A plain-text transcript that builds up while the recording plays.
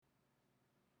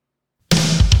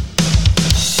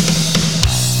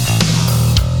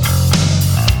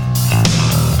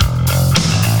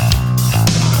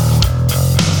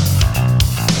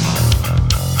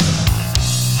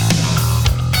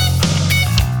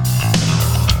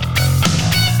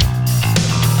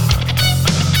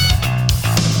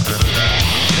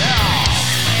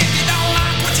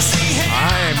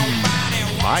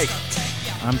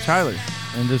I'm Tyler,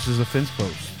 and this is a Fence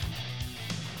Post.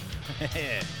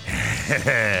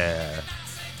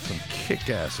 Some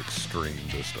kick-ass extreme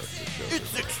to start the show.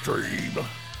 It's extreme.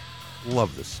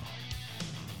 Love this song.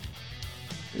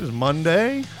 It was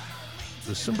Monday,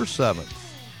 December 7th.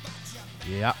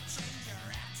 Yeah.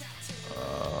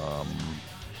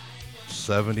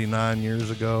 79 years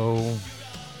ago.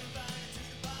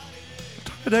 What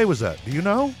time of day was that? Do you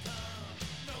know?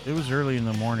 It was early in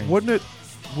the morning.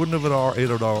 Wouldn't it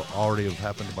already have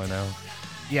happened by now?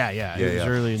 Yeah. It was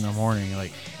early in the morning,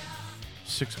 like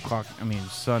 6 o'clock. I mean, the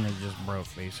sun had just broke,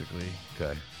 basically.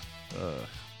 Okay.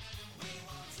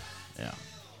 Yeah.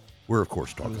 We're, of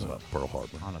course, talking about Pearl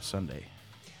Harbor. On a Sunday.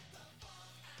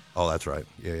 Oh, that's right.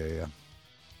 Yeah.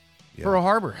 Pearl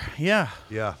Harbor, yeah.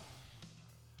 Yeah.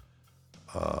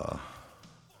 Pearl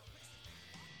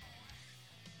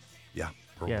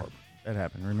Harbor. That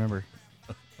happened, remember.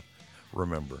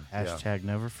 Hashtag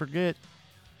never forget.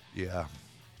 Yeah.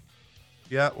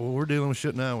 Yeah, well, we're dealing with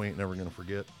shit now we ain't never going to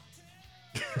forget.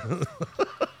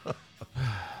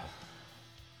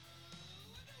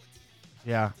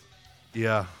 Yeah.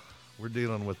 Yeah. We're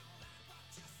dealing with...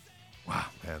 Wow,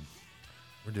 man.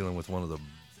 We're dealing with one of the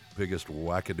biggest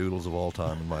wackadoodles of all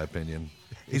time, in my opinion.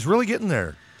 He's really getting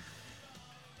there.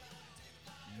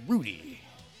 Rudy.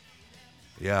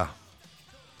 Yeah.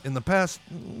 In the past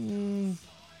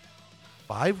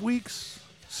 5 weeks,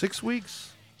 6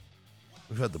 weeks,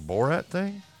 we've had the Borat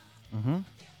thing. Mm-hmm.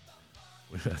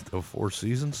 We've had the Four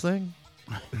Seasons thing.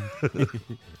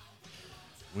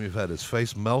 We've had his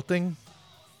face melting.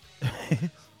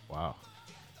 Wow.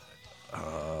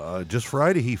 Just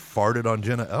Friday, he farted on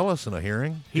Jenna Ellis in a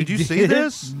hearing. Did you see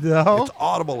this? No. It's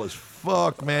audible as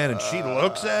fuck, man. And she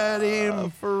looks at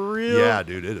him. For real? Yeah,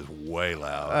 dude, it is way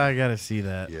loud. I gotta see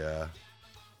that. Yeah.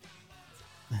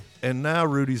 And now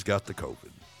Rudy's got the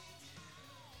COVID.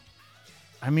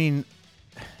 I mean,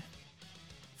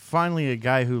 finally a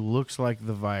guy who looks like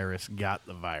the virus got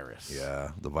the virus.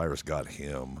 Yeah, the virus got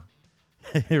him.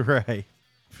 Right.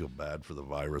 Feel bad for the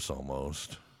virus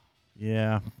almost.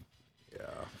 Yeah. Yeah,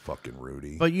 fucking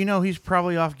Rudy. But you know he's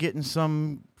probably off getting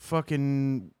some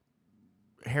fucking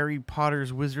Harry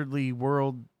Potter's Wizardly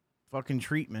World fucking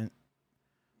treatment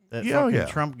that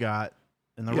Trump got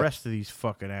and the rest of these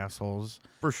fucking assholes.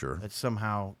 For sure. That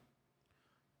somehow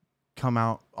come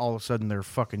out all of a sudden they're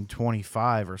fucking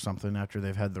 25 or something after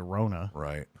they've had the Rona.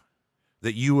 Right.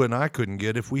 That you and I couldn't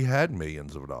get if we had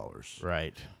millions of dollars.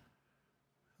 Right.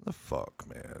 The fuck,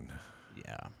 man.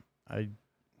 Yeah.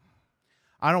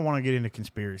 I don't want to get into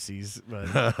conspiracies, but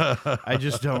I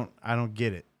just don't. I don't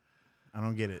get it. I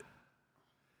don't get it.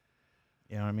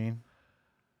 You know what I mean?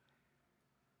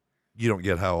 You don't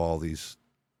get how all these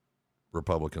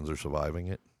Republicans are surviving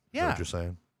it? Yeah. Is that what you're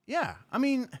saying? Yeah. I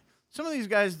mean, some of these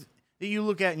guys that you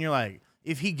look at and you're like,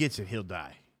 if he gets it, he'll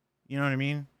die. You know what I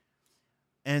mean?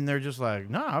 And they're just like,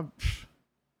 nah,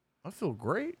 I feel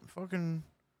great. Fucking.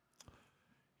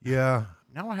 Yeah.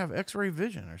 Now I have X-ray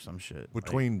vision or some shit.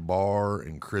 Between Barr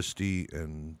and Christie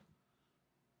and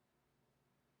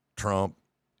Trump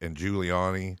and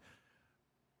Giuliani,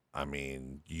 I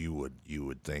mean, you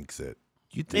would think that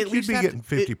you'd be getting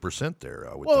 50% there.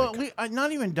 I would think. Well,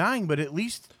 not even dying, but at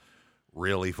least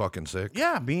really fucking sick.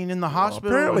 Yeah, being in the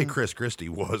hospital. Apparently, Chris Christie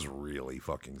was really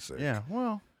fucking sick. Yeah.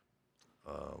 Well.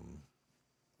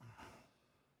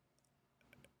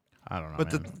 I don't know.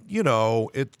 But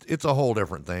it's a whole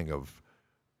different thing of.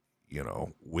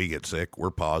 We get sick,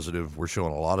 we're positive, we're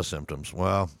showing a lot of symptoms.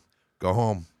 Well, go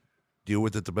home, deal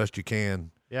with it the best you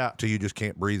can. Yeah. Till you just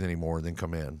can't breathe anymore, and then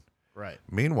come in. Right.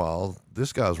 Meanwhile,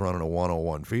 this guy's running a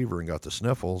 101 fever and got the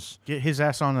sniffles. Get his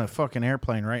ass on a fucking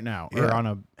airplane right now, or on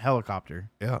a helicopter.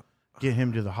 Yeah. Get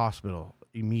him to the hospital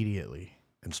immediately.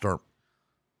 And start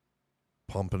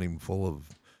pumping him full of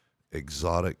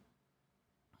exotic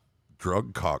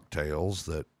drug cocktails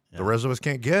that the rest of us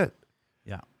can't get.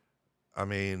 Yeah. I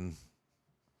mean,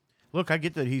 look, I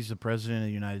get that he's the president of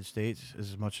the United States,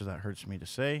 as much as that hurts me to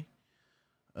say.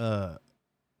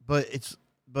 But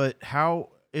how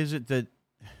is it that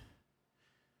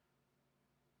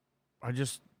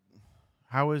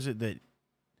how is it that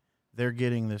they're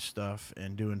getting this stuff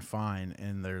and doing fine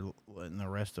and they're letting the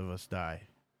rest of us die?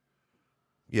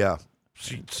 Yeah.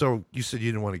 So you said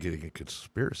you didn't want to get into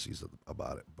conspiracies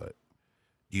about it, but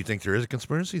do you think there is a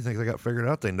conspiracy? You think they got figured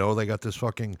out? They know they got this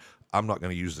fucking, I'm not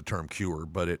going to use the term cure,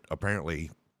 but it apparently.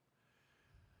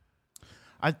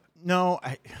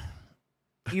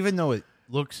 Even though it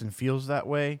looks and feels that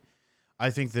way, I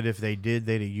think that if they did,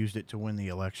 they'd have used it to win the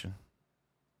election.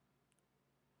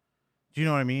 Do you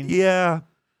know what I mean? Yeah,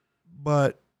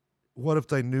 but what if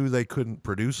they knew they couldn't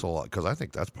produce a lot? Because I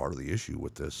think that's part of the issue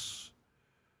with this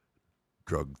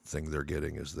drug thing they're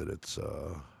getting is that it's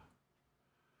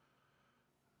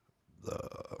the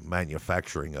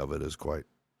manufacturing of it is quite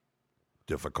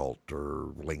difficult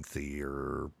or lengthy,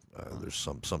 or there's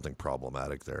something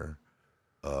problematic there.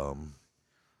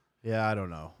 Yeah, I don't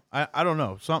know. I don't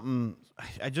know. Something.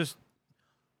 I just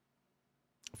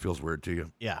feels weird to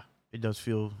you. Yeah, it does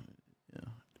feel. Yeah.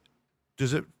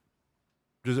 Does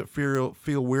it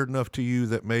feel weird enough to you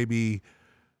that maybe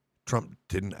Trump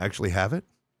didn't actually have it?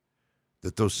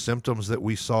 That those symptoms that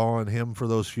we saw in him for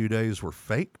those few days were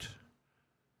faked?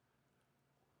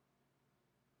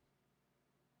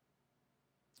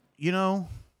 You know,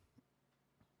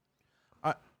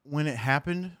 when it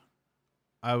happened,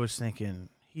 I was thinking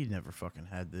he never fucking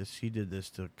had this. He did this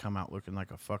to come out looking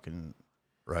like a fucking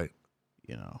right.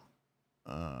 You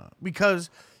know,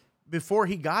 because before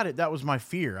he got it, that was my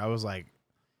fear. I was like,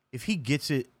 if he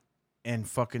gets it and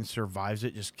fucking survives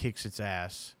it, just kicks its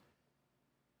ass,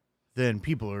 then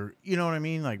people are, you know what I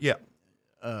mean? Like, yeah,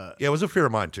 it was a fear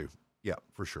of mine too. Yeah,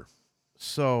 for sure.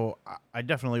 So I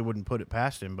definitely wouldn't put it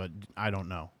past him, but I don't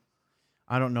know.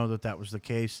 I don't know that was the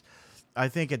case. I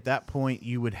think at that point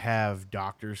you would have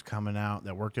doctors coming out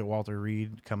that worked at Walter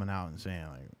Reed coming out and saying,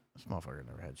 like, this motherfucker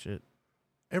never had shit.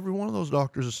 Every one of those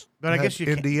doctors but had I guess you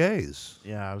NDAs.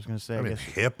 Yeah, I was going to say. I mean,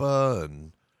 HIPAA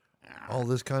and all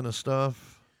this kind of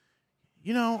stuff.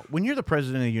 You know, when you're the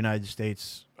president of the United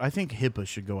States, I think HIPAA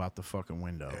should go out the fucking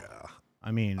window. Yeah.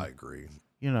 I mean, I agree.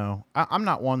 You know, I'm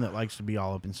not one that likes to be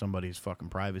all up in somebody's fucking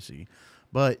privacy,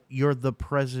 but you're the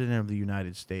president of the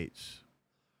United States.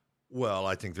 Well,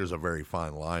 I think there's a very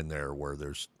fine line there where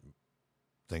there's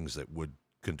things that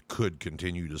could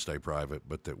continue to stay private,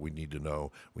 but that we need to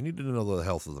know. We need to know the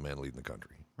health of the man leading the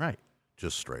country. Right.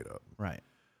 Just straight up. Right.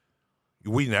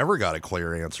 We never got a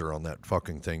clear answer on that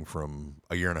fucking thing from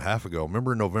a year and a half ago.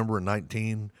 Remember November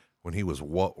 19 when he was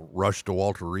rushed to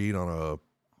Walter Reed on a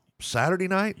Saturday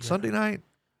night, Sunday night?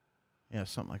 Yeah,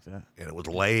 something like that. And it was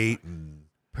late and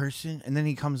and then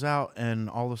he comes out and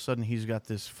all of a sudden he's got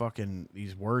these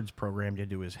words programmed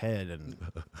into his head and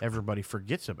everybody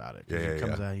forgets about it. He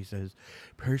comes out, he says,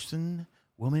 person,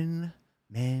 woman,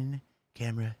 man,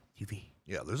 camera, TV.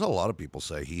 Yeah, there's a lot of people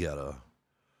say he had a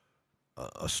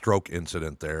stroke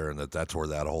incident there and that's where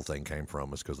that whole thing came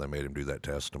from, is because they made him do that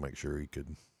test to make sure he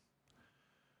could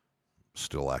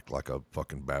still act like a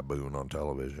fucking baboon on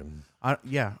television. I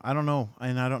don't know.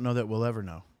 And I don't know that we'll ever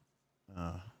know.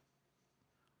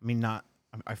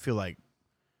 I feel like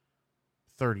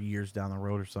 30 years down the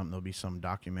road or something, there'll be some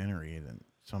documentary that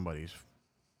somebody's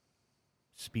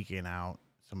speaking out,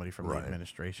 somebody from the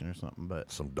administration or something.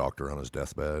 But some doctor on his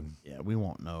deathbed. Yeah, we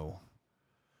won't know.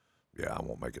 Yeah, I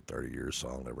won't make it 30 years, so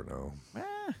I'll never know. You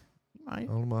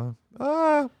might.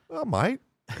 I might.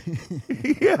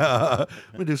 Yeah.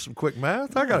 Let me do some quick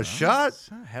math. I got a shot.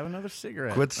 Have another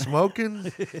cigarette. Quit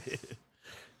smoking.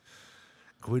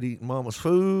 Quit eating mama's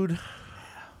food.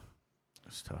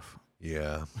 It's tough.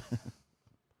 Yeah.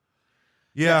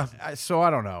 Yeah. So I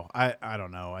don't know. I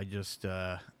don't know. I just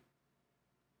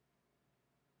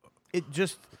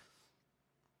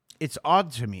it's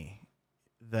odd to me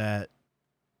that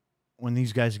when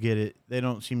these guys get it, they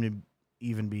don't seem to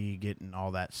even be getting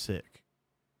all that sick.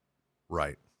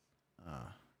 Right.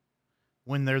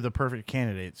 When they're the perfect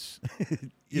candidates.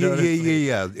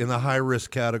 Yeah. In the high risk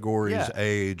categories,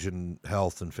 age and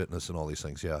health and fitness and all these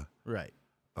things. Yeah. Right.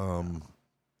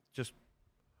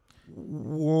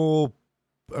 Well,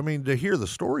 I mean, to hear the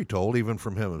story told, even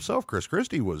from him himself, Chris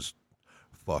Christie was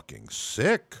fucking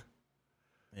sick.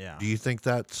 Yeah. Do you think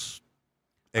that's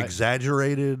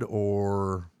exaggerated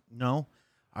or? No,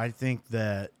 I think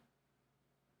that.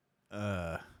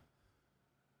 I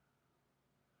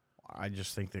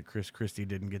just think that Chris Christie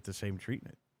didn't get the same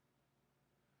treatment.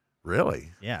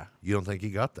 Really? Yeah. You don't think he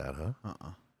got that, huh?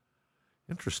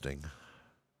 Interesting.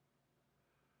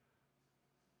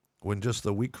 When just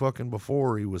the week fucking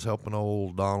before he was helping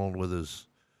old Donald with his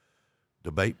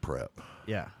debate prep.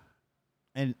 Yeah.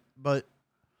 But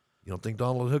you don't think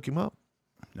Donald would hook him up?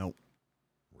 Nope.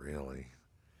 Really?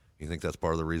 You think that's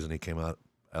part of the reason he came out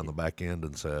on the back end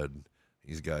and said,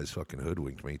 these guys fucking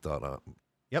hoodwinked me, thought I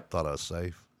was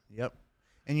safe? Yep.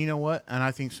 And you know what? And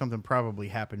I think something probably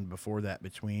happened before that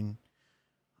between.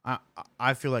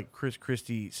 I feel like Chris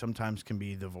Christie sometimes can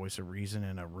be the voice of reason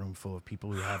in a room full of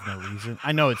people who have no reason.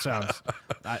 I know it sounds.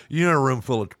 You're in a room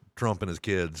full of Trump and his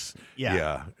kids.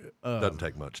 Yeah. Doesn't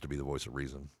take much to be the voice of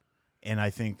reason. And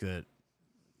I think that,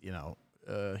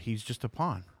 he's just a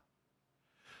pawn.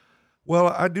 Well,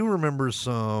 I do remember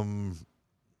some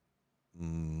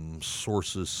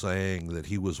sources saying that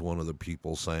he was one of the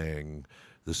people saying,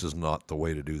 this is not the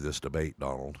way to do this debate,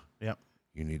 Donald. Yep.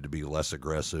 you need to be less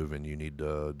aggressive and you need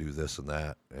to do this and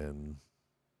that. And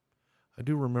I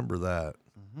do remember that.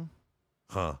 Mm-hmm.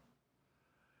 Huh.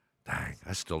 Dang,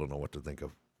 I still don't know what to think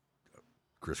of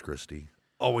Chris Christie.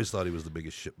 Always thought he was the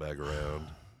biggest shitbag around.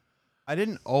 I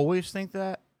didn't always think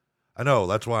that. I know,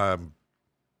 that's why I'm...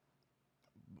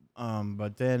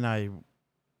 But then I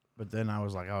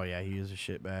was like, oh yeah, he is a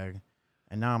shitbag.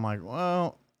 And now I'm like,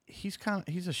 well, he's a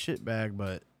shitbag,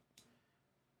 but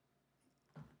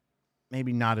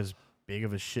maybe not as big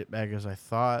of a shitbag as I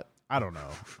thought. I don't know.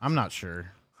 I'm not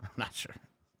sure.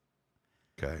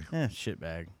 Okay.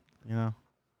 Shitbag, you know?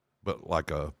 But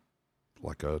like a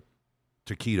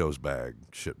taquitos bag,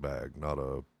 shit bag, not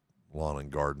a lawn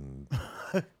and garden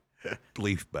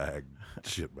leaf bag,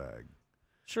 shit bag.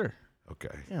 Sure.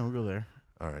 Okay. Yeah, we'll go there.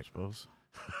 All right. I suppose.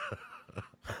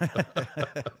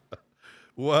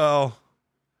 Well,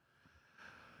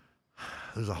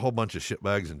 there's a whole bunch of shit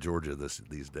bags in Georgia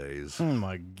these days. Oh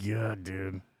my God,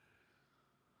 dude.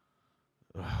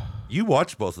 You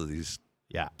watched both of these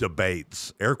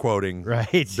debates, air quoting,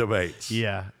 right? Debates.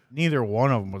 Yeah. Neither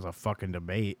one of them was a fucking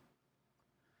debate.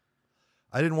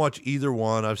 I didn't watch either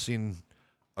one. I've seen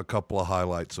a couple of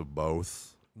highlights of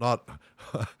both. Not,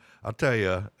 I'll tell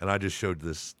you, and I just showed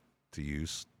this to you,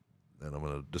 and I'm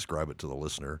going to describe it to the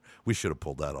listener. We should have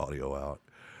pulled that audio out.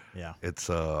 Yeah. It's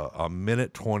a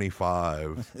minute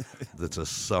 25 that's a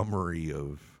summary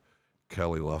of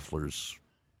Kelly Loeffler's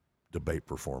debate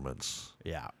performance.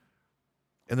 Yeah.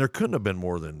 And there couldn't have been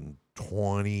more than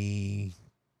 20,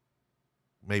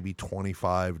 maybe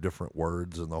 25 different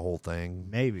words in the whole thing.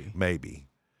 Maybe.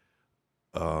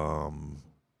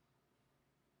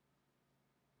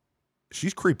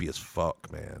 She's creepy as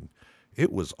fuck, man.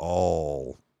 It was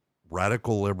all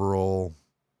radical liberal,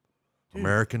 dude,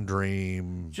 American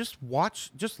dream. Just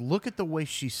look at the way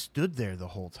she stood there the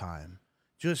whole time.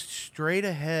 Just straight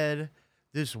ahead,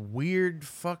 this weird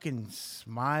fucking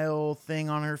smile thing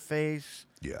on her face.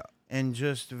 Yeah. And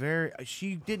just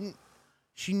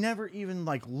she never even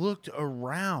like looked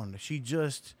around. She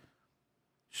just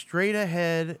straight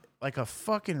ahead like a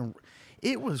fucking,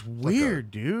 it was weird,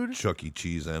 like dude. Chuck E.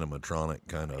 Cheese animatronic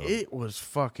kind of. It was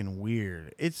fucking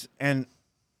weird.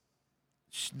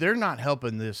 They're not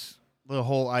helping the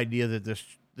whole idea that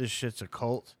this shit's a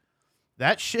cult.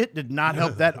 That shit did not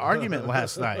help that argument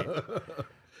last night.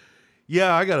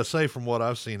 Yeah, I got to say, from what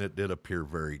I've seen, it did appear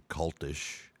very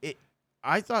cultish.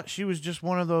 I thought she was just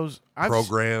one of those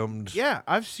programmed.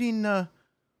 I've seen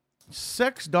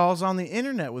sex dolls on the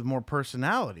internet with more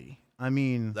personality. I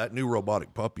mean, that new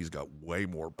robotic puppy's got way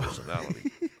more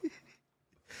personality.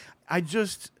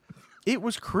 It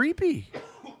was creepy.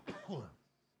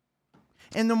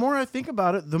 And the more I think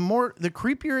about it, the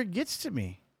creepier it gets to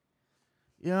me.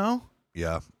 You know?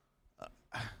 Yeah.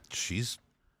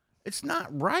 It's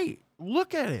not right.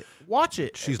 Look at it. Watch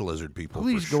it. She's lizard people.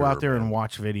 Please go out there and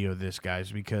watch video of this,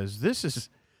 guys, because this is.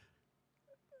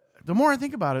 The more I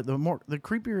think about it, the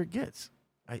creepier it gets.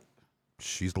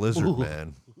 She's lizard,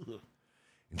 man.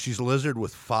 And she's lizard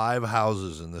with 5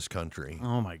 houses in this country.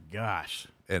 Oh my gosh.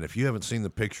 And if you haven't seen the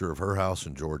picture of her house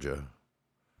in Georgia,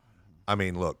 I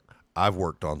mean, look, I've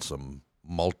worked on some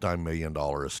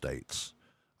multi-million-dollar estates.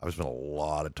 I've spent a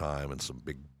lot of time in some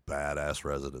big badass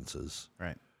residences.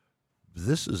 Right.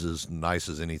 This is as nice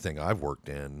as anything I've worked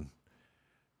in.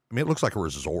 I mean, it looks like a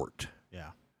resort.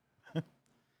 Yeah.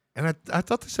 And I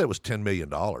thought they said it was $10 million,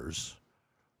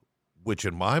 which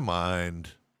in my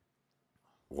mind,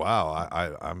 wow,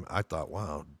 I thought,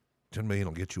 wow, $10 million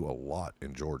will get you a lot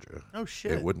in Georgia. Oh,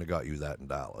 shit. It wouldn't have got you that in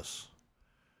Dallas.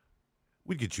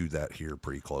 We'd get you that here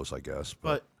pretty close, I guess.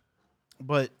 But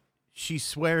she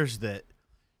swears that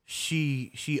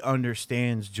she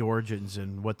understands Georgians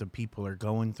and what the people are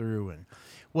going through,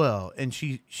 and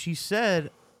she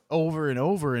said over and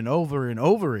over and over and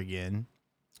over again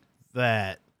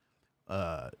that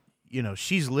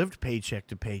she's lived paycheck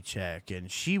to paycheck, and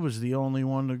she was the only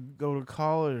one to go to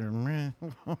college.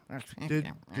 Did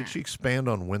she expand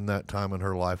on when that time in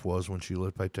her life was when she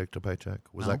lived paycheck to paycheck?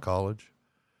 Was that college?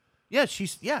 Yeah, she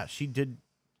did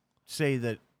say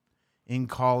that in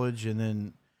college, and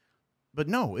then. But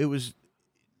no, it was,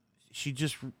 she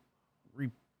just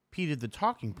repeated the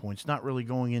talking points, not really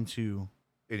going into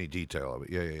any detail of it.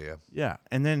 Yeah. Yeah,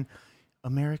 and then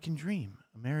American Dream.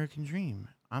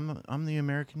 I'm the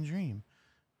American Dream.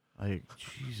 Like,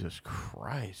 Jesus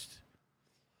Christ.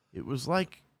 It was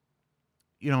like,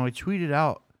 I tweeted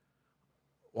out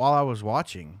while I was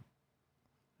watching,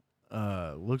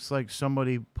 looks like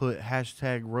somebody put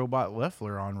hashtag Robot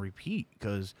Loeffler on repeat,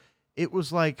 because it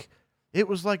was like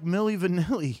Milli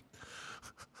Vanilli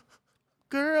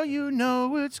Girl, you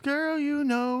know it's girl, you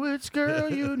know it's girl,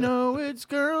 you know it's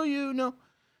girl, you know.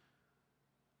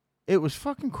 It was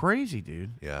fucking crazy,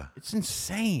 dude. Yeah. It's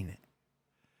insane.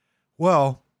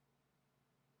 Well,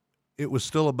 it was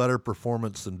still a better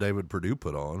performance than David Perdue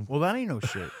put on. Well, that ain't no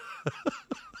shit.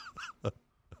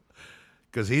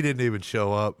 Because he didn't even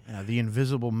show up. Yeah, the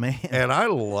invisible man. And I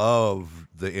love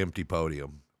the empty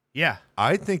podium. Yeah.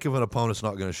 I think if an opponent's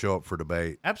not going to show up for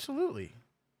debate. Absolutely.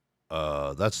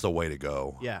 That's the way to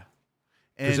go. Yeah.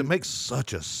 Because it makes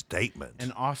such a statement.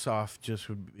 And Ossoff just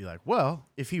would be like, well,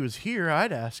 if he was here,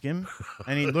 I'd ask him.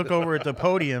 And he'd look over at the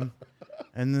podium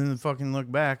and then fucking look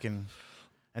back and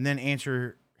then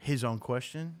answer his own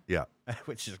question. Yeah.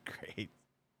 Which is great.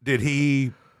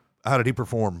 How did he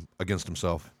perform against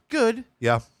himself? Good.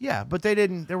 Yeah. Yeah, but they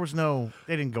didn't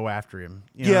go after him.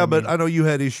 You know yeah, but I know you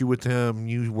had issue with him.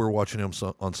 You were watching him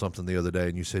on something the other day,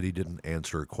 and you said he didn't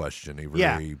answer a question. He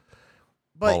really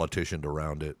politicianed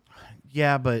around it.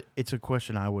 Yeah, but it's a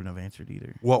question I wouldn't have answered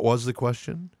either. What was the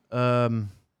question? Or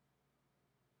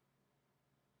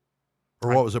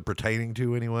what was it pertaining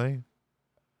to anyway?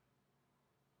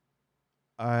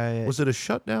 Was it a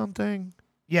shutdown thing?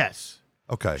 Yes.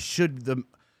 Okay. Should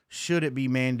it be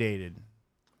mandated?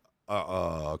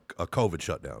 A COVID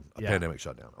shutdown, a pandemic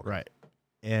shutdown. Okay. Right.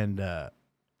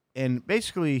 And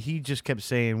basically he just kept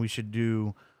saying we should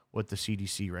do what the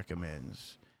CDC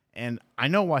recommends. And I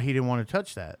know why he didn't want to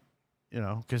touch that,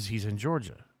 because he's in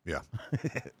Georgia. Yeah.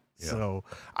 So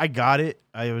I got it.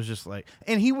 I was just like,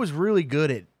 and he was really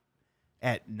good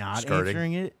at not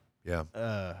answering it. Yeah.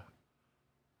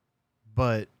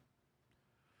 But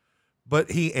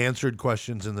he answered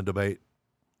questions in the debate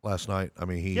last night. I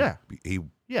mean, he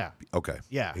okay.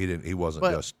 Yeah. He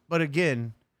wasn't But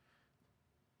again,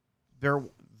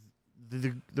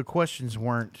 the questions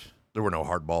weren't. There were no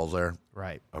hard balls there.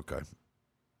 Right. Okay.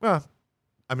 Well,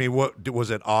 I mean, what was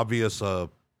it obvious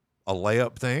a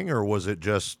layup thing, or was it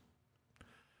just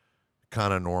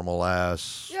kind of normal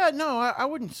ass? Yeah, no, I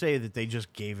wouldn't say that they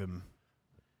just gave him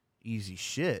easy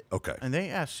shit. Okay. And they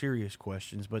asked serious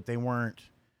questions, but they weren't.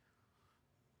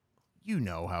 You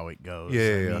know how it goes.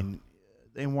 Yeah. I mean,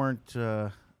 they weren't.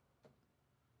 And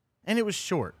it was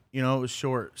short. It was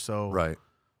short. So right.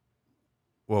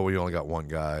 Well, we only got one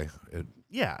guy.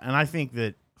 Yeah, and I think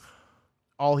that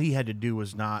all he had to do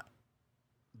was not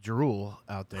drool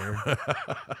out there,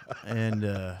 and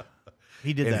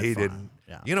he did that. He fine. didn't.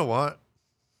 Yeah. You know what?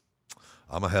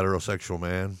 I'm a heterosexual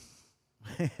man.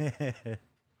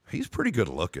 He's pretty good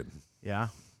looking. Yeah.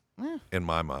 In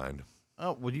my mind.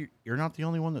 Oh well, you're not the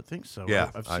only one that thinks so.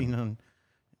 Yeah, I've seen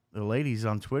the ladies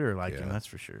on Twitter like him. That's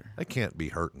for sure. They can't be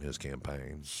hurting his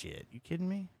campaign. Shit, you kidding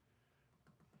me?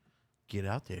 Get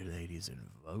out there, ladies, and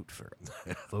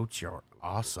vote your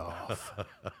ass off.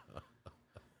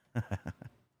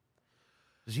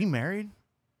 Is he married?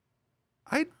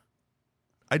 I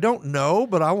don't know,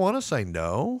 but I want to say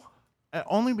no.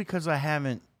 Only because I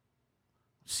haven't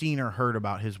seen or heard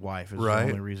about his wife is the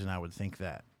only reason I would think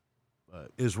that.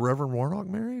 But is Reverend Warnock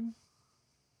married?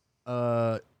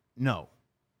 No.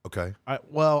 Okay.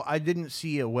 I didn't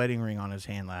see a wedding ring on his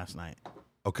hand last night.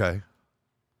 Okay.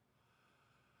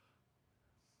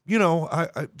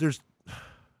 There's.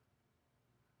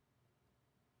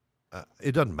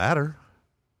 It doesn't matter.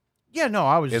 Yeah, no,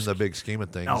 I was in the big scheme of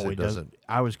things. No, it doesn't.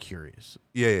 I was curious.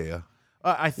 Yeah.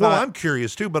 I thought. Well, I'm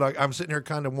curious too, but I'm sitting here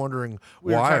kind of wondering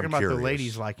we why were talking I'm about curious. the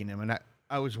ladies liking him, and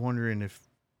I was wondering if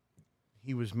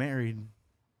he was married.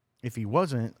 If he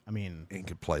wasn't, I mean, he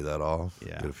could play that off.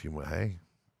 Yeah. Get a few more. Hey.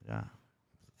 Yeah.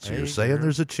 So you're saying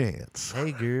there's a chance?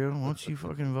 Hey, girl, why don't you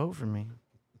fucking vote for me?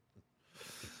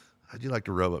 How'd you like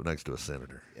to rub up next to a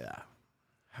senator? Yeah.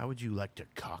 How would you like to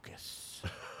caucus?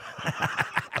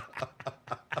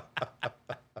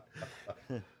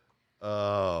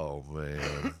 Oh,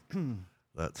 man.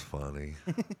 That's funny.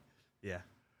 Yeah.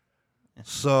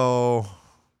 So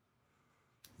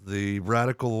the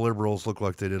radical liberals look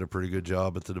like they did a pretty good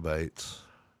job at the debates.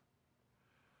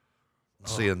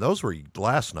 See, and those were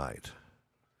last night.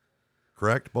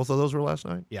 Correct? Both of those were last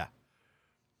night? Yeah.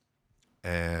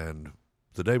 And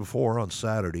the day before, on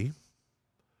Saturday,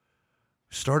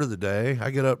 started the day.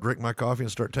 I get up, drink my coffee,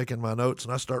 and start taking my notes,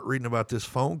 and I start reading about this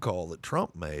phone call that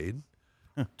Trump made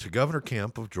to Governor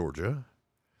Kemp of Georgia.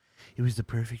 It was the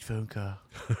perfect phone call.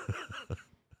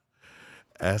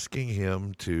 Asking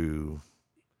him to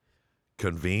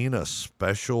convene a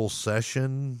special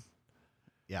session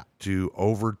to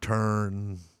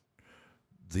overturn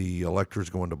the electors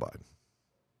going to Biden.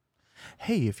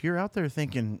 Hey, if you're out there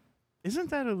thinking,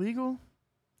 isn't that illegal?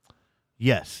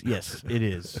 Yes, it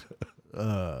is.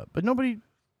 But nobody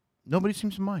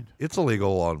seems to mind. It's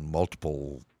illegal on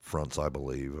multiple fronts, I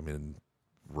believe. I mean,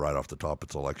 right off the top,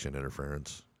 it's election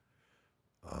interference.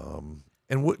 And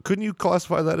couldn't you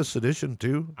classify that as sedition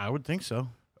too? I would think so.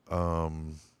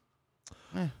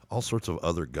 All sorts of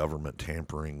other government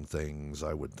tampering things,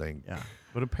 I would think. Yeah,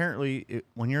 but apparently,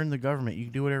 when you're in the government, you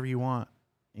can do whatever you want.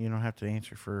 You don't have to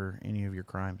answer for any of your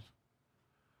crimes.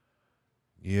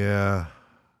 Yeah,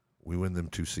 we win them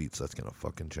 2 seats. That's gonna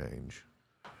fucking change.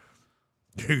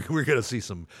 We're gonna see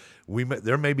some.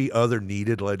 There may be other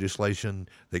needed legislation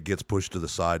that gets pushed to the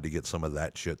side to get some of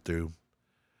that shit through.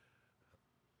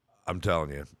 I'm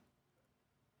telling you,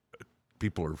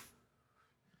 people are.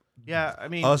 Yeah, I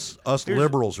mean, us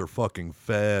liberals are fucking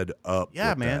fed up. Yeah,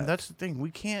 with man, that. that's the thing. We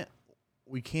can't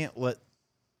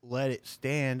let it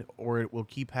stand, or it will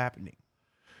keep happening.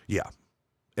 Yeah,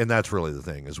 and that's really the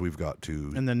thing is we've got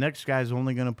to. And the next guy's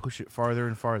only going to push it farther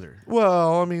and farther.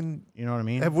 Well, I mean, you know what I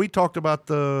mean. Have we talked about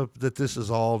that this is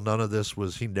all? None of this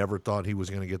was. He never thought he was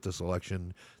going to get this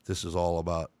election. This is all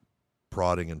about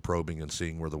prodding and probing and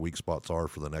seeing where the weak spots are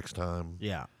for the next time.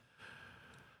 Yeah.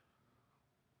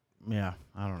 Yeah,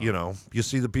 I don't know. You know, you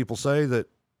see the people say that.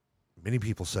 Many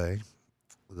people say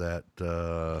that.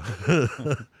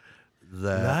 That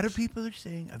a lot of people are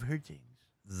saying. I've heard things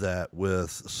that with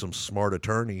some smart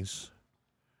attorneys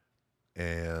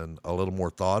and a little more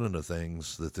thought into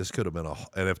things, that this could have been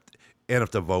and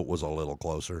if the vote was a little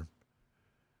closer,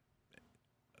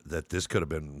 that this could have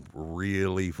been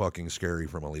really fucking scary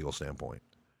from a legal standpoint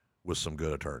with some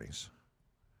good attorneys.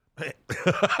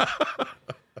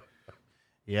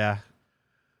 Yeah.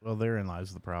 Well, therein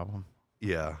lies the problem.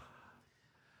 Yeah.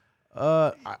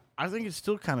 I think it's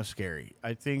still kind of scary.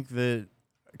 I think that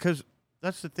because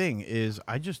that's the thing is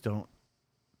I just don't.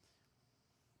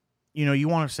 You know, you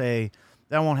want to say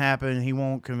that won't happen. He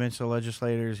won't convince the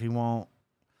legislators. He won't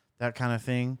that kind of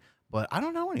thing. But I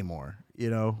don't know anymore.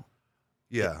 You know.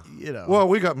 Yeah. You know. Well,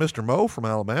 we got Mr. Moe from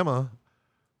Alabama,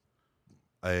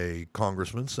 a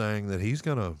congressman, saying that he's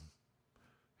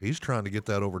trying to get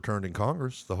that overturned in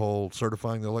Congress, the whole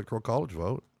certifying the Electoral College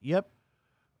vote. Yep.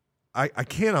 I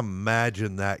can't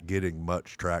imagine that getting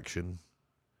much traction.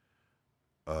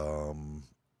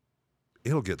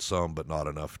 It'll get some, but not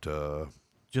enough to...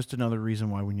 Just another reason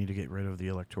why we need to get rid of the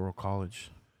Electoral College.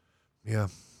 Yeah.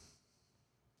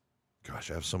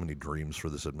 Gosh, I have so many dreams for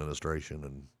this administration.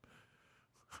 And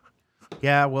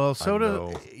yeah, well, so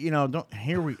do... You know, don't...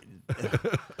 Here we...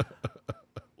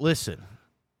 Listen.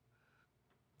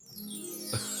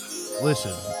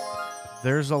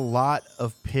 There's a lot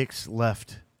of picks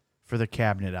left for the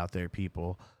cabinet out there,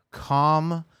 people.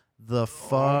 Calm the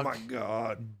fuck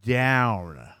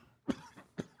down.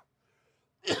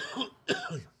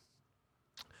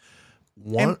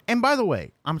 And by the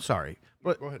way, I'm sorry,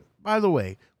 but go ahead. By the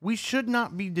way, we should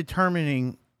not be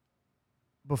determining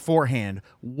beforehand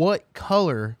what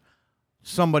color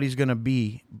somebody's going to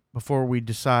be before we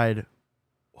decide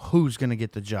who's going to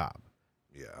get the job.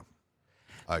 Yeah,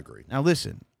 I agree. Now,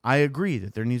 listen, I agree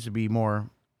that there needs to be more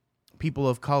people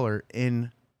of color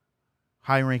in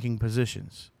high-ranking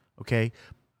positions, okay?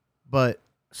 But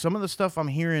some of the stuff I'm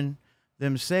hearing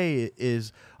them say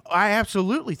is, I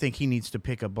absolutely think he needs to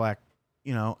pick a black,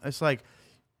 you know, it's like,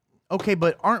 okay,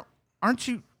 but aren't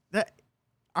you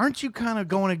kind of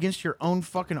going against your own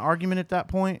fucking argument at that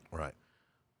point? Right.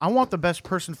 I want the best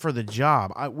person for the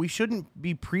job. We shouldn't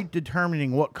be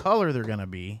predetermining what color they're going to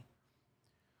be.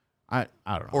 I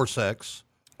don't know. Or sex,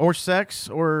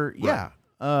 yeah.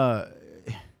 I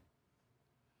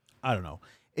don't know.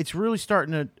 It's really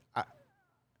starting to...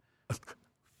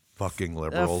 fucking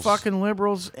liberals. Fucking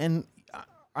liberals, and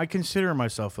I consider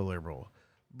myself a liberal.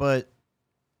 But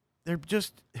they're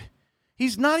just...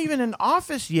 He's not even in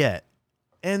office yet.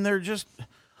 And they're just...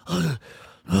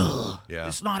 Yeah.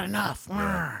 It's not enough.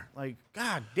 Yeah. Like,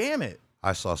 God damn it.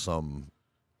 I saw some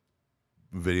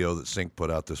video that Sync put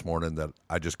out this morning that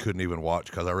I just couldn't even watch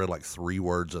because I read like 3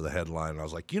 words of the headline. And I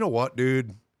was like, you know what,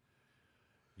 dude?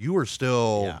 You are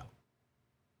still... Yeah.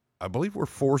 I believe we're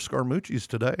 4 Scaramucci's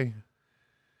today.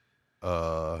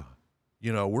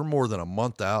 You know, we're more than a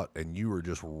month out, and you were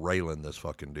just railing this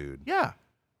fucking dude. Yeah.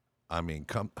 I mean,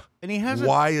 and he hasn't.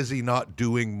 Why is he not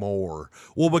doing more?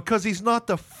 Well, because he's not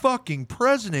the fucking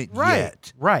president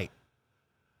yet. Right.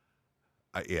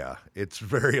 Yeah, it's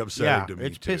very upsetting to me.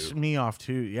 It's pissed me off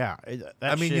too. Yeah.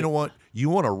 I mean, you know what? You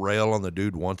want to rail on the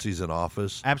dude once he's in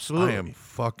office? Absolutely. I am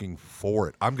fucking for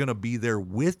it. I'm going to be there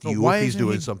with you if he's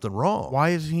doing something wrong. Why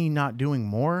is he not doing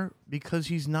more? Because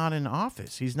he's not in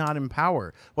office. He's not in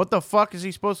power. What the fuck is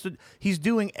he supposed to? He's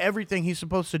doing everything he's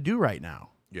supposed to do right now.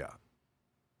 Yeah.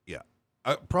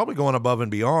 Probably going above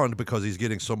and beyond because he's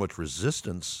getting so much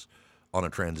resistance on a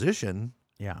transition.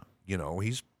 Yeah. You know,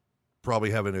 he's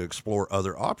probably having to explore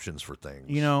other options for things.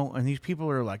 You know, and these people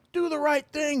are like, do the right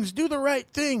things.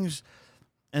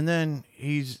 And then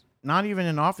he's not even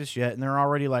in office yet, and they're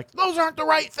already like, those aren't the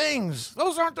right things.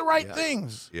 Those aren't the right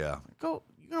things. Yeah. Go,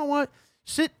 you know what?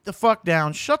 Sit the fuck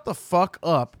down, shut the fuck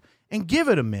up, and give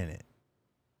it a minute.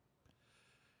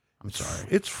 I'm sorry.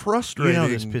 It's frustrating. You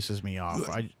know this pisses me off.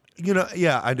 I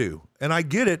do. And I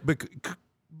get it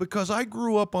because I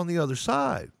grew up on the other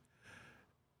side.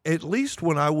 At least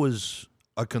when I was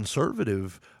a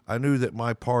conservative, I knew that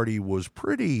my party was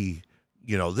pretty,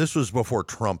 this was before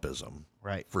Trumpism.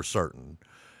 Right. For certain.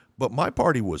 But my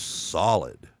party was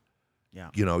solid. Yeah.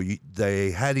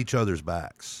 They had each other's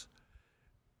backs.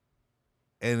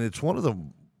 And it's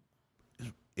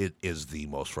it is the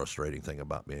most frustrating thing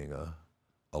about being a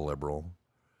liberal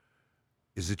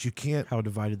is that you can't. How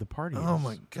divided the party is. Oh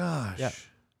my gosh. Yeah.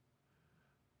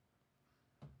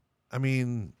 I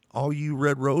mean, all you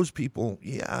Red Rose people,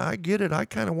 yeah, I get it. I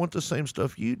kind of want the same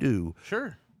stuff you do.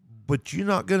 Sure. But you're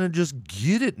not going to just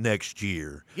get it next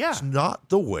year. Yeah. It's not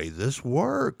the way this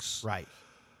works. Right.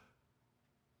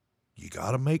 You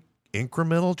got to make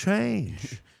incremental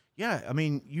change. Yeah. I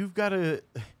mean, you got to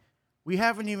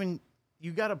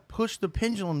push the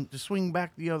pendulum to swing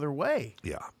back the other way.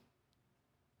 Yeah.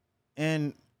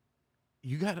 And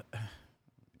you got to.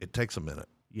 It takes a minute.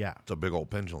 Yeah. It's a big old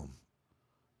pendulum.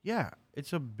 Yeah.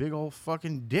 It's a big old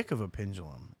fucking dick of a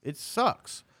pendulum. It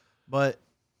sucks. But.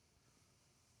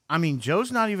 I mean,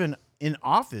 Joe's not even in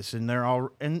office, and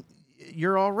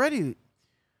you're already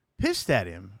pissed at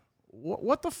him.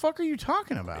 What the fuck are you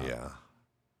talking about? Yeah,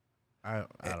 I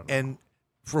don't know. And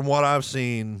from what I've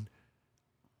seen,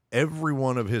 every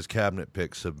one of his cabinet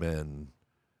picks have been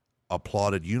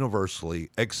applauded universally,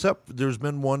 except there's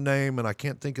been one name, and I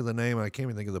can't think of the name, and I can't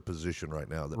even think of the position right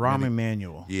now. Rahm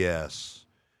Emanuel. Yes.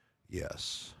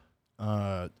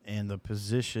 And the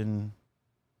position.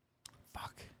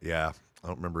 Fuck. Yeah. I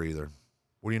don't remember either.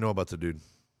 What do you know about the dude?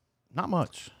 Not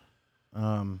much.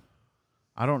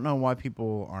 I don't know why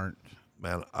people aren't.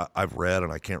 Man, I've read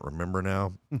and I can't remember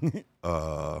now.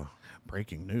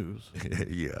 Breaking news.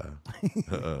 Yeah.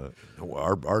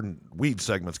 Our weed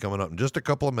segment's coming up in just a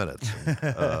couple of minutes.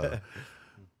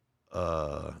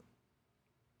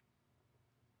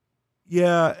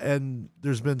 Yeah, and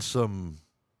there's been some.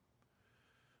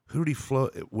 Who did he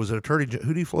float? Was it Who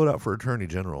did he float out for Attorney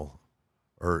General?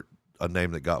 Or a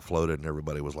name that got floated and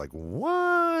everybody was like,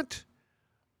 what?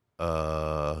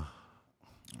 I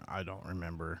don't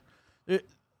remember.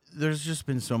 There's just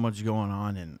been so much going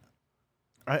on, and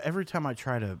every time I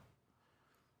try to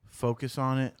focus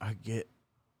on it,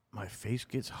 my face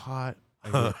gets hot.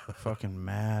 I get fucking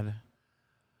mad.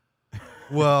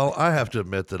 Well, I have to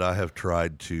admit that I have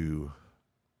tried to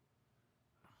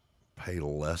pay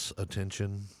less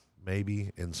attention,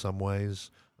 maybe, in some ways.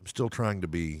 I'm still trying to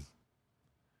be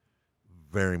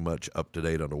very much up to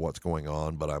date on what's going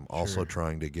on, but I'm also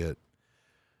trying to get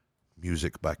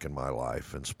music back in my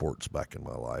life and sports back in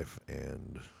my life,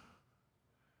 and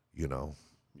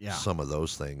some of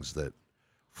those things that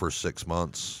for 6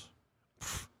 months,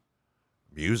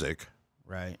 music,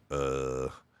 right?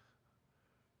 Other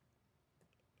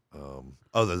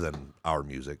than our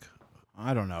music,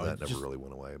 I don't know. That never really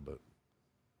went away, but.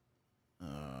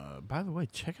 By the way,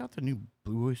 check out the new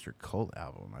Blue Oyster Cult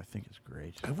album. I think it's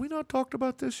great. Have we not talked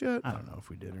about this yet? I don't know if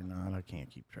we did or not. I can't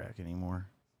keep track anymore.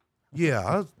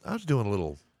 Yeah, I was doing a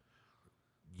little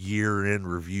year-end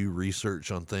review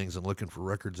research on things and looking for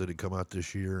records that had come out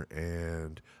this year,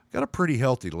 and got a pretty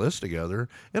healthy list together.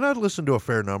 And I'd listened to a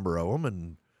fair number of them,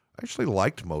 and I actually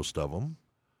liked most of them.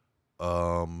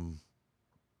 The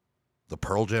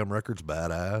Pearl Jam record's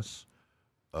badass.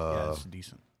 Yeah, it's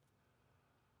decent.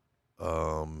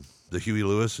 The Huey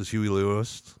Lewis is Huey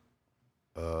Lewis.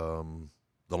 The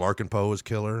Larkin Poe is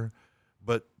killer.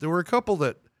 But there were a couple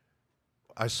that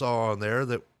I saw on there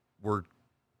that were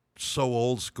so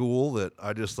old school that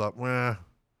I just thought, yeah,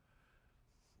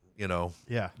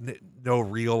 no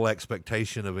real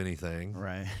expectation of anything.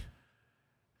 Right.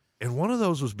 And one of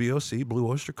those was BOC, Blue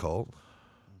Oyster Cult.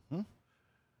 Mm-hmm.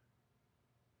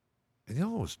 And the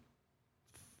other one was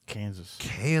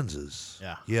Kansas.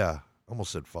 Yeah. Yeah.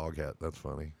 Almost said Foghat. That's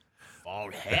funny.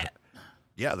 Foghat.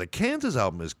 Yeah, the Kansas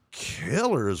album is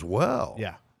killer as well.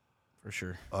 Yeah, for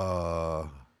sure.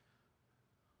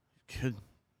 Good.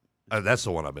 That's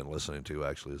the one I've been listening to,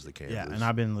 actually, is the Kansas. Yeah, and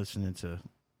I've been listening to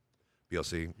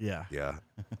BLC. Yeah. Yeah.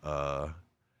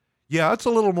 Yeah, it's a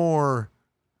little more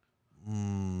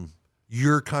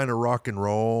your kind of rock and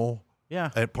roll.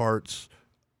 Yeah. At parts.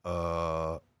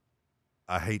 I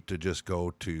hate to just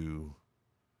go to,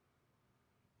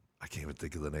 I can't even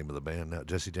think of the name of the band now.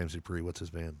 Jesse James Dupree, what's his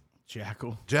band?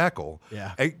 Jackal.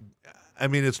 Yeah. I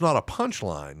mean, it's not a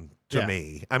punchline to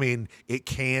me. I mean, it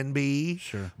can be,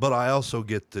 sure, but I also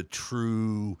get the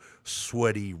true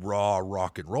sweaty, raw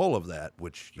rock and roll of that,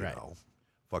 which, you know,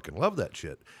 fucking love that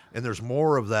shit. And there's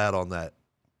more of that on that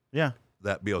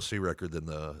that BOC record than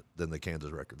the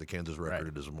Kansas record. The Kansas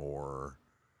record is more...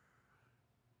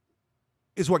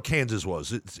 is what Kansas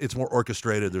was. It's more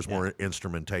orchestrated. There's more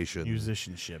instrumentation.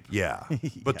 Musicianship. Yeah.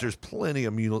 But there's plenty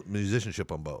of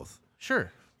musicianship on both.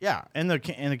 Sure. Yeah. And the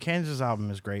Kansas album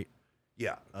is great.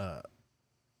 Yeah.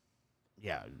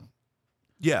 Yeah.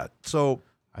 Yeah. So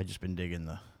I just been digging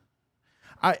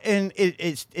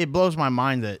it blows my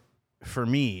mind that for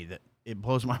me it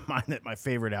blows my mind that my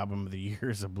favorite album of the year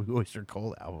is a Blue Oyster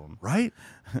Cult album. Right?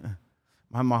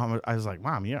 My mom, I was like,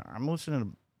 Mom, yeah, I'm listening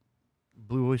to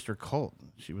Blue Oyster Cult.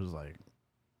 She was like,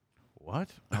 what?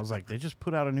 I was like, they just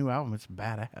put out a new album. It's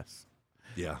badass.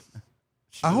 Yeah.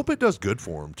 I hope it does good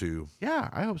for them, too. Yeah,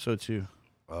 I hope so, too.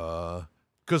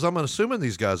 Because I'm assuming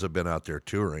these guys have been out there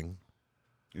touring.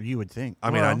 You would think.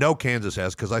 I mean, I know Kansas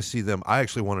has because I see them. I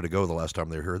actually wanted to go the last time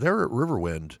they were here. They were at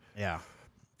Riverwind. Yeah.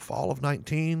 Fall of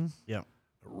 19. Yeah.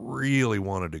 Really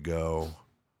wanted to go.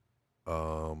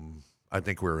 I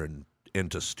think we were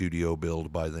into studio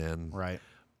build by then. Right.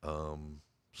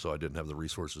 So I didn't have the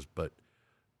resources, but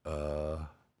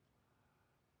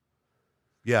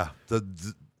yeah,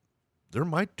 they're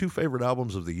my two favorite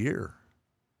albums of the year.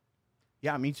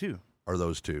 Yeah, me too. Are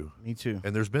those two? Me too.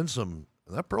 And there's been some.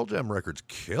 That Pearl Jam record's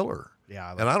killer.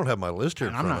 Yeah, and I don't have my list here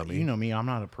in front of me. You know me, I'm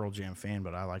not a Pearl Jam fan,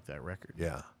 but I like that record.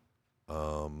 Yeah.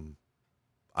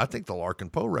 I think the Larkin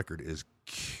Poe record is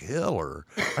killer.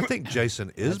 I think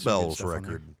Jason Isbell's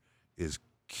record is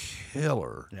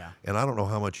killer. Yeah. And I don't know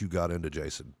how much you got into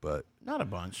Jason, but not a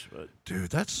bunch, but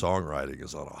dude, that songwriting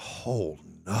is on a whole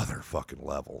nother fucking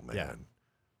level, man. Yeah.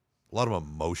 A lot of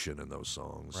emotion in those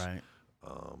songs. Right.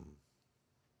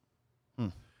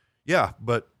 Yeah,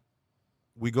 but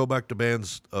we go back to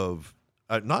bands of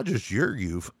not just your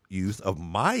youth, of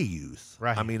my youth.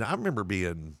 Right. I mean, I remember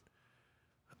being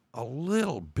a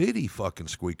little bitty fucking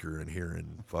squeaker and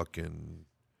hearing fucking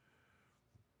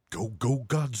Go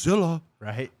Godzilla.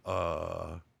 Right.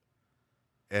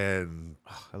 And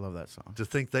I love that song. To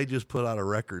think they just put out a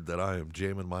record that I am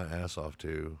jamming my ass off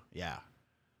to. Yeah.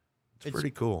 It's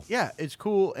pretty cool. Yeah, it's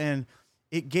cool, and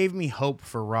it gave me hope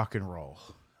for rock and roll.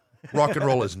 Rock and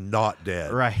roll is not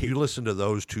dead. Right. You listen to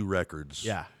those two records,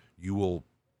 yeah, you will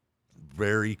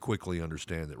very quickly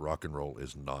understand that rock and roll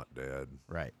is not dead.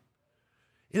 Right.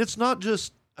 And it's not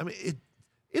just, I mean,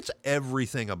 it's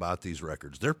everything about these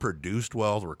records. They're produced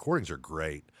well. The recordings are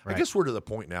great. Right. I guess we're to the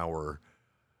point now where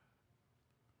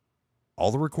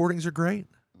all the recordings are great.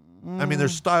 I mean,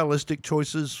 there's stylistic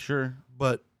choices. Sure.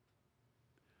 But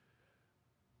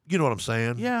you know what I'm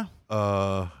saying? Yeah.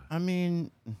 I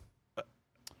mean,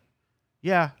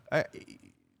 yeah.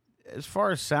 As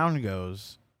far as sound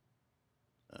goes,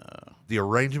 the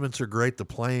arrangements are great. The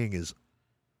playing is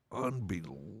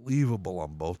unbelievable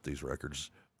on both these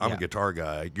records. I'm a guitar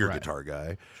guy. You're a guitar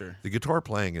guy. Sure. The guitar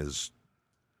playing is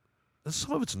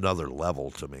some of it's another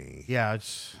level to me. Yeah,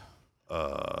 it's.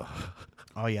 Oh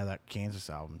yeah, that Kansas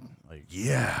album. Like.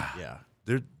 Yeah.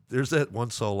 There's that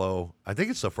one solo. I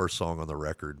think it's the first song on the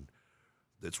record.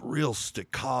 It's real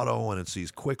staccato and it's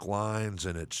these quick lines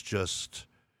and it's just.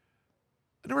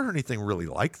 I never heard anything really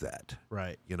like that.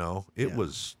 Right. You know,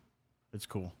 it's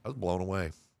cool. I was blown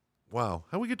away. Wow.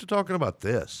 How'd we get to talking about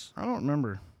this? I don't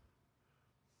remember.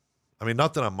 I mean,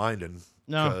 not that I'm minding.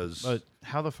 No, but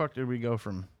how the fuck did we go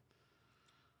from...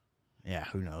 Yeah,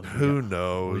 who knows? Who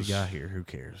knows? What we got here? Who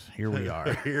cares? Here we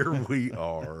are. Here we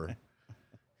are.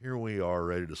 Here we are,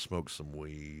 ready to smoke some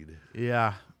weed.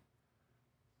 Yeah.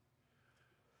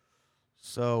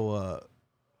 So,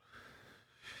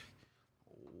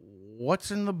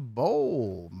 what's in the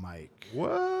bowl, Mike?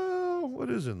 Well, what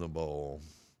is in the bowl?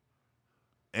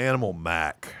 Animal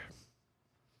Mac.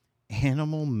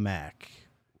 Animal Mac.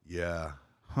 Yeah.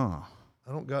 Huh.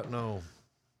 I don't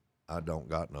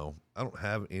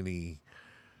have any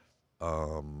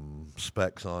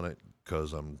specs on it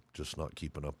because I'm just not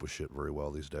keeping up with shit very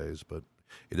well these days. But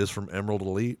it is from Emerald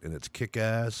Elite, and it's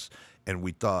kick-ass. And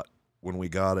we thought when we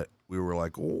got it, we were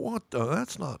like, what the?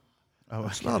 That's not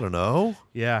an O.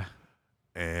 Yeah.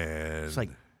 And it's like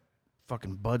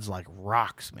fucking buds like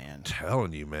rocks, man. I'm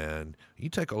telling you, man. You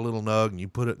take a little nug and you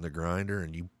put it in the grinder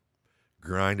and you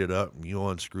grind it up and you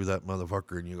unscrew that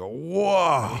motherfucker and you go,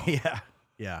 whoa.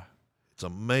 Yeah. It's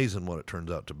amazing what it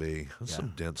turns out to be. It's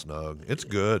some dense nug. It's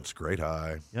good. It's great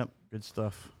high. Yep. Good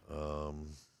stuff.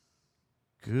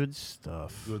 Good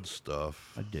stuff. Good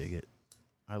stuff. I dig it.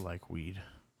 I like weed.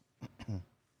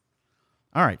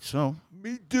 All right, so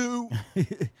Me too.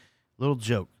 little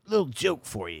joke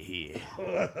for you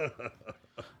here.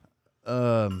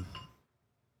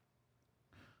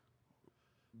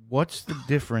 What's the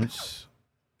difference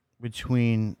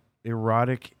between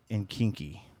erotic and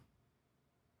kinky?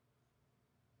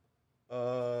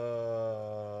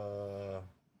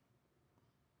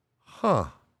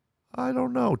 I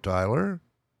don't know, Tyler.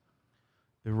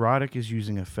 Erotic is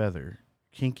using a feather.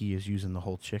 Kinky is using the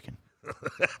whole chicken.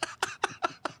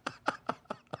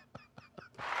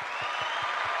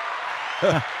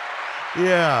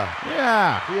 Yeah.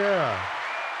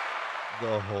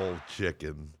 The whole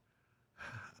chicken.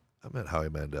 I bet Howie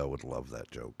Mandel would love that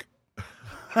joke.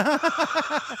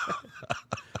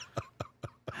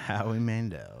 Howie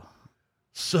Mandel.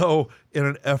 So, in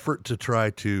an effort to try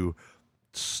to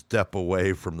step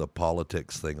away from the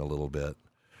politics thing a little bit,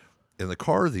 in the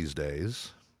car these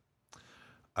days,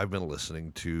 I've been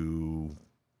listening to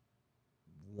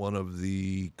one of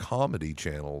the comedy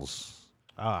channels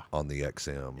on the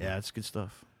XM. Yeah, it's good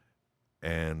stuff.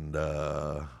 And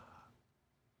I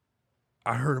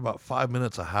heard about 5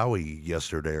 minutes of Howie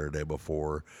yesterday or the day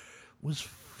before. It was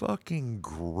fucking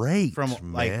great,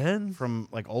 man. From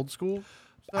old school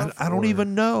stuff? I don't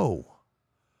even know.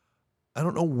 I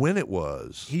don't know when it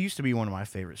was. He used to be one of my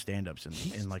favorite stand-ups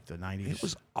in like the 90s. It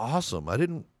was awesome.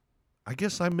 I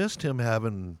guess I missed him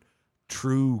having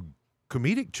true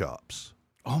comedic chops.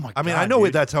 Oh my God. I mean, I know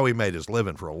that's how he made his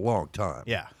living for a long time.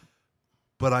 Yeah.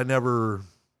 But I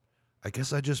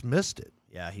guess I just missed it.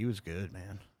 Yeah, he was good,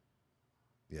 man.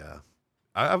 Yeah.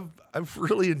 I've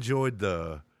really enjoyed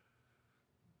the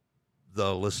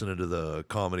listening to the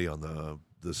comedy on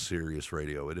the Sirius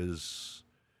radio. It is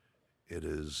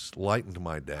lightened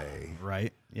my day.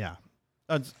 Right? Yeah.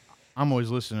 I'm always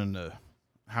listening to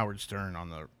Howard Stern on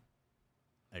the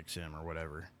XM or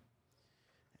whatever.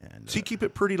 And does he keep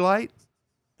it pretty light?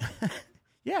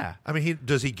 Yeah. I mean,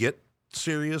 does he get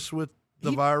serious with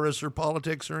the virus or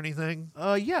politics or anything?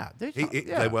 Yeah. They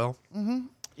will. Mm-hmm.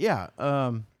 Yeah.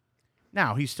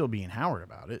 Now he's still being Howard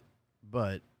about it,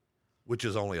 but which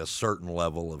is only a certain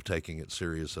level of taking it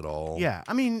serious at all. Yeah.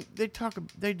 I mean, they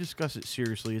discuss it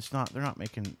seriously. They're not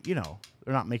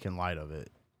making light of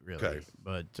it really. Okay.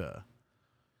 But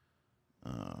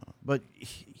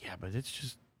it's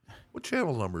just. What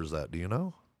channel number is that? Do you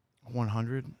know?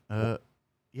 100.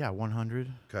 Yeah,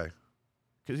 100. Okay.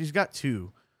 Because he's got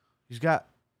two. He's got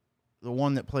the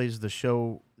one that plays the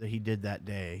show that he did that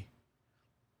day,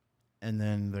 and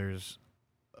then there's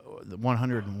the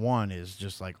 101 is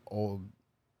just like old.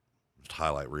 Just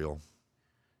highlight reel.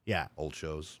 Yeah. Old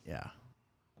shows. Yeah.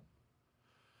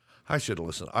 I should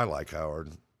listen. I like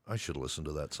Howard. I should listen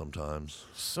to that sometimes.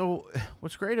 So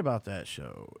what's great about that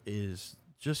show is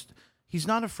just he's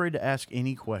not afraid to ask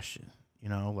any question.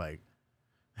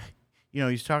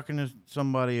 He's talking to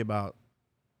somebody about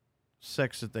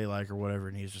sex that they like or whatever,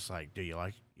 and he's just like, "Do you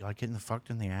like getting fucked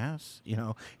in the ass?"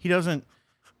 He doesn't.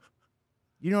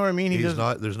 You know what I mean? He's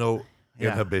not. There's no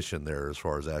inhibition there as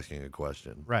far as asking a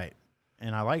question, right?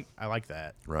 And I like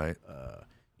that, right?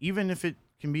 Even if it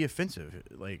can be offensive,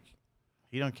 like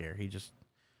he don't care. He just,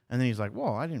 and then he's like,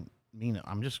 "Well, I didn't mean it.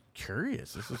 I'm just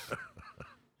curious. This is,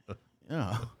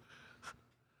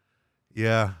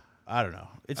 Yeah. I don't know.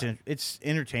 It's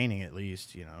entertaining at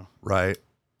least, Right.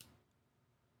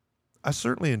 I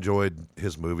certainly enjoyed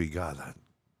his movie. God, that's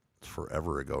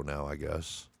forever ago now, I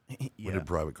guess. Yeah. When did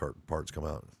Private Parts come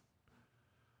out?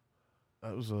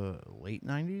 That was late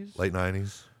 90s? Late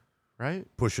 90s. Right?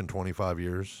 Pushing 25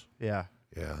 years. Yeah.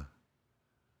 Yeah.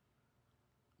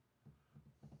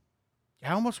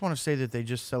 I almost want to say that they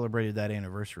just celebrated that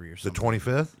anniversary or something. The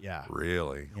 25th? Yeah.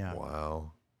 Really? Yeah.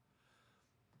 Wow.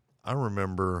 I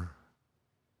remember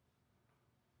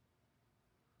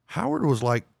Howard was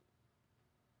like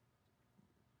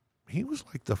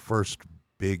the first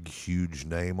big, huge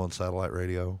name on satellite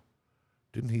radio.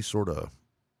 Didn't he sort of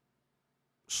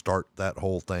start that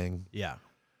whole thing? Yeah.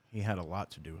 He had a lot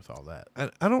to do with all that.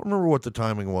 And I don't remember what the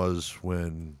timing was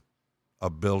when a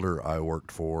builder I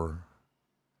worked for,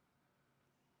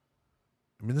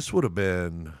 I mean, this would have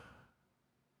been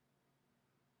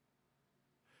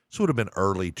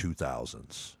early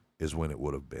 2000s is when it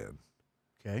would have been.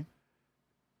 Okay.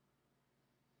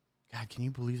 God, can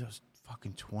you believe that was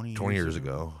fucking 20 years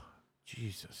ago?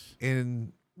 Jesus.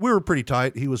 And we were pretty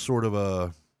tight. He was sort of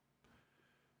a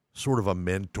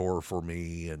mentor for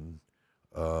me, and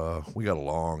we got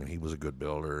along, and he was a good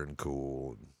builder and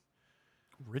cool.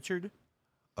 Richard?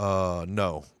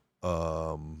 No.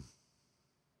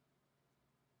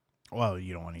 Well,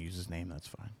 you don't want to use his name. That's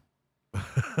fine.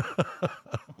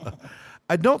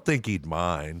 I don't think he'd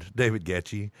mind. David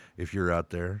Getchy, if you're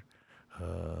out there.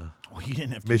 Well, you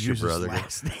didn't have to Miss your use his brother.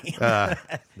 last name.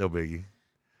 No biggie.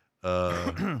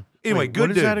 Anyway, good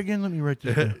what is dude. that again? Let me write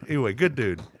this down. Anyway, good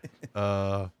dude.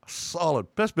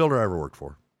 Solid. Best builder I ever worked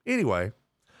for. Anyway,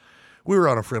 we were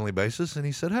on a friendly basis, and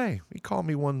he said, hey, he called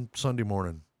me one Sunday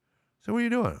morning. I said, what are you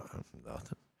doing?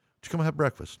 Nothing. Did you come have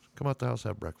breakfast? Come out the house,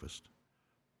 have breakfast.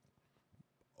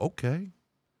 Okay.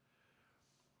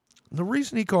 And the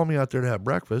reason he called me out there to have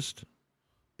breakfast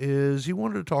is he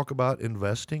wanted to talk about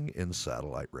investing in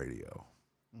satellite radio.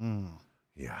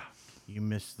 Yeah. You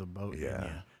missed the boat, didn't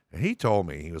you? And he told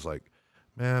me, he was like,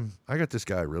 man, I got this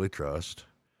guy I really trust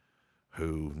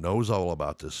who knows all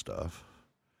about this stuff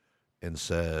and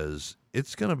says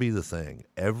it's going to be the thing.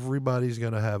 Everybody's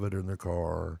going to have it in their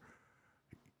car.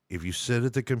 If you sit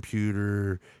at the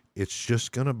computer, it's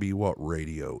just going to be what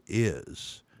radio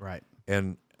is. Right.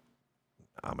 And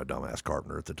I'm a dumbass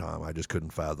carpenter at the time. I just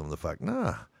couldn't fathom the fact,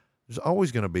 there's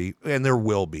always going to be, and there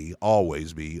will be,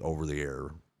 always be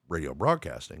over-the-air radio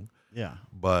broadcasting. Yeah.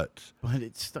 But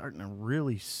it's starting to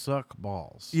really suck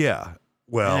balls. Yeah.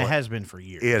 Well, and it has been for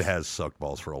years. It has sucked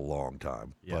balls for a long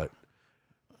time. Yeah. But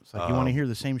it's like you want to hear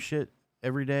the same shit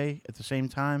every day at the same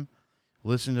time?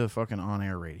 Listen to fucking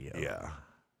on-air radio. Yeah.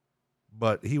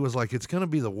 But he was like, it's going to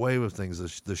be the wave of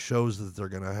things, the shows that they're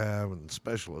going to have and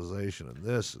specialization and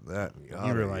this and that and yada,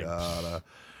 you were like, yada.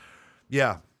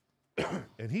 Yeah.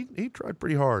 And he tried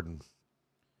pretty hard, and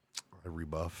I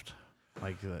rebuffed.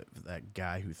 Like that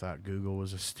guy who thought Google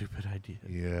was a stupid idea.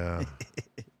 Yeah.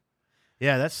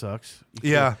 Yeah, that sucks.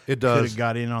 It does. Could have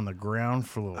got in on the ground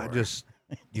floor. I just,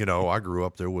 I grew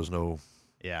up, there was no,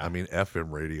 yeah. I mean,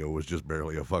 FM radio was just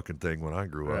barely a fucking thing when I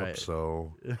grew up,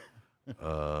 so,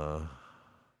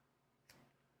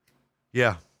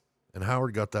 yeah. And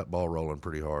Howard got that ball rolling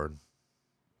pretty hard.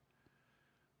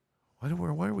 Why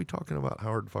are we talking about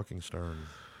Howard fucking Stern?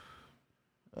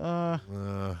 I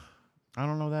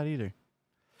don't know that either.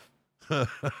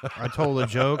 I told a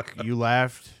joke. You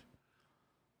laughed.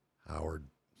 Howard.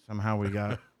 Somehow we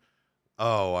got.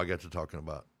 I got to talking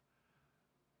about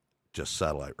just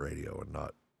satellite radio and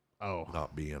not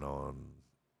being on.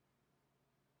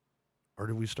 Or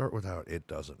did we start with Howard? It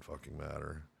doesn't fucking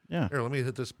matter. Yeah. Here, let me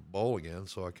hit this bowl again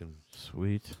so I can.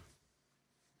 Sweet.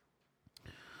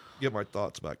 Get my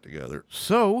thoughts back together.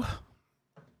 So,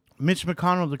 Mitch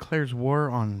McConnell declares war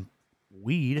on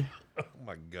weed. Oh,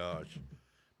 my gosh.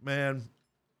 Man,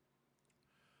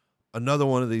 another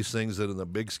one of these things that in the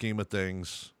big scheme of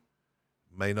things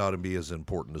may not be as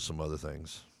important as some other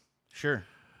things. Sure.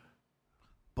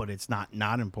 But it's not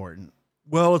important.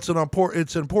 Well, it's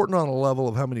important on a level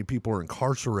of how many people are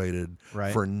incarcerated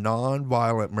for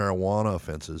non-violent marijuana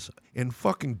offenses, in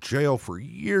fucking jail for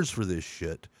years for this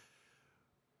shit.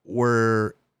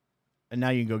 And now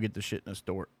you can go get the shit in a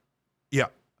store. Yeah.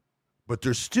 But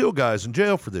there's still guys in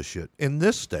jail for this shit in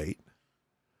this state,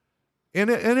 in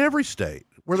every state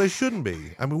where they shouldn't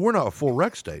be. I mean, we're not a full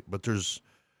rec state, but there's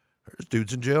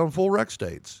dudes in jail in full rec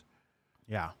states.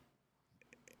 Yeah.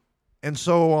 And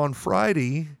so on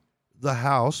Friday, the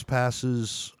House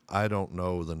passes, I don't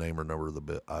know the name or number of the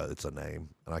bill. It's a name,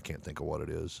 and I can't think of what it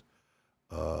is.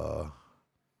 Dang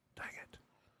it.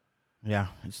 Yeah,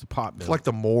 it's the pot bill. It's like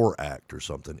the MORE Act or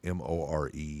something,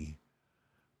 MORE.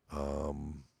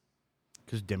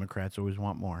 Because Democrats always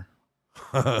want more.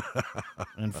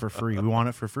 And for free. We want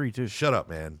it for free, too. Shut up,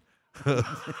 man.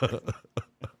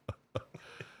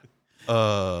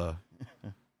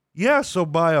 Yeah, so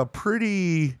by a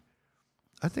pretty...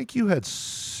 I think you had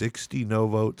 60 no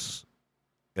votes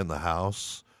in the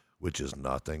House, which is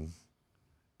nothing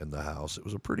in the House. It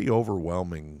was a pretty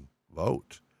overwhelming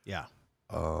vote. Yeah.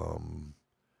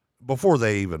 Before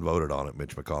they even voted on it,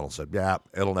 Mitch McConnell said, yeah,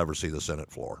 it'll never see the Senate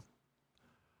floor.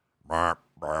 Burp,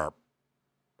 burp,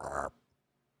 burp.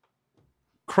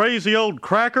 Crazy old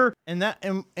cracker. And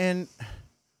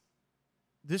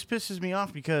this pisses me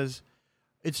off because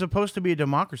it's supposed to be a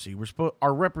democracy.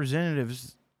 Our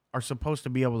representatives are supposed to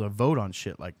be able to vote on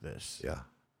shit like this. Yeah.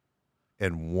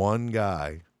 And one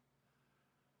guy.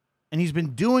 And he's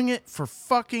been doing it for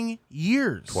fucking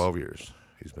years. 12 years.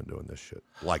 He's been doing this shit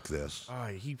like this. Oh,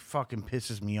 he fucking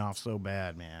pisses me off so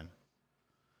bad, man.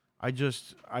 I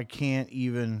can't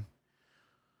even.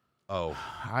 Oh.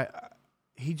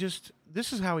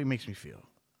 This is how he makes me feel.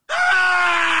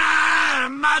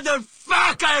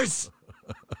 Motherfuckers!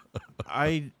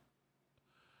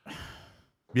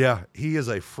 Yeah, he is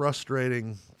a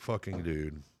frustrating fucking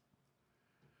dude.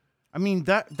 I mean,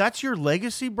 that's your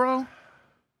legacy, bro.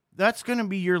 That's going to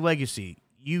be your legacy.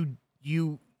 You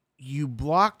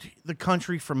blocked the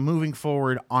country from moving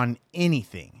forward on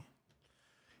anything.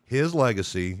 His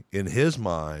legacy, in his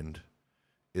mind,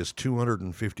 is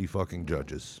 250 fucking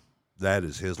judges that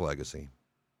is his legacy.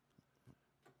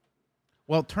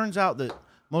 Well, it turns out that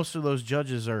most of those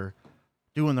judges are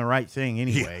doing the right thing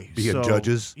anyway. Yeah, being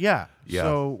judges? Yeah. Yeah.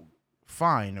 So,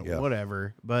 fine, Yeah.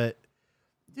 whatever. But,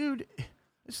 dude,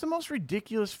 it's the most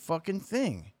ridiculous fucking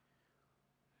thing.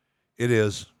 It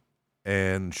is.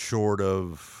 And short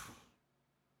of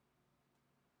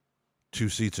 2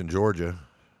 seats in Georgia.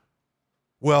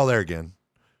 Well, there again.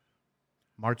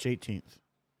 March 18th.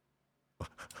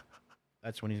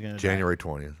 That's when he's going to die. January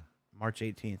 20th. March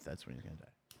 18th, that's when he's going to die.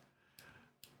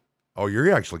 Oh,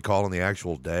 you're actually calling the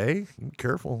actual day?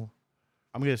 Careful.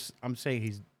 I'm saying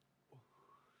he's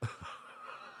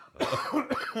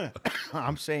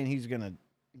I'm saying he's going to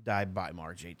die by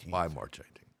March 18th. By March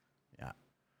 18th. Yeah.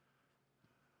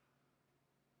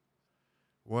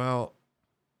 Well,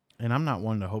 and I'm not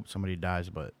one to hope somebody dies,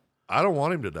 but I don't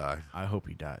want him to die. I hope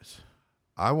he dies.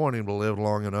 I want him to live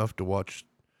long enough to watch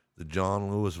the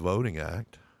John Lewis Voting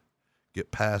Act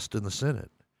get passed in the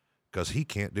Senate because he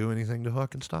can't do anything to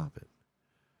fucking stop it.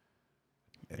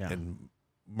 Yeah. And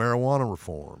marijuana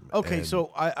reform. Okay,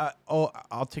 so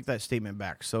I'll take that statement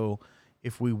back. So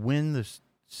if we win the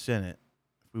Senate,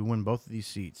 if we win both of these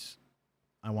seats,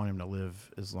 I want him to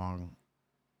live as long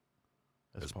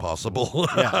as possible.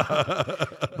 Yeah.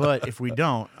 But if we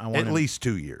don't, I want at least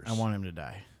 2 years. I want him to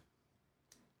die.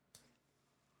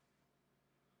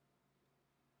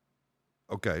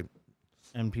 Okay.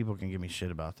 And people can give me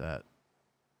shit about that.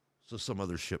 So some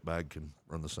other shitbag can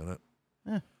run the Senate?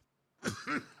 Eh.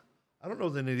 I don't know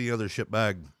that any other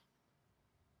shitbag.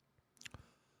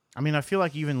 I mean, I feel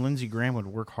like even Lindsey Graham would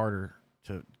work harder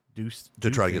to do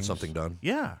try to get things. something done.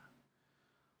 Yeah.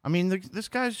 I mean, this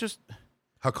guy's just...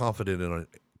 How confident in it?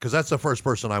 Because that's the first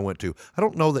person I went to. I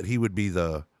don't know that he would be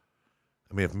the...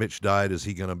 I mean, if Mitch died, is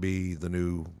he going to be the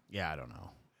new... Yeah, I don't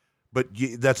know. But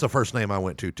that's the first name I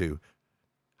went to, too.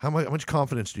 How much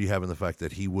confidence do you have in the fact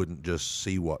that he wouldn't just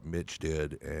see what Mitch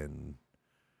did and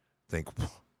think,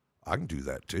 I can do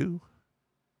that, too?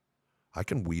 I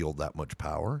can wield that much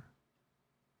power.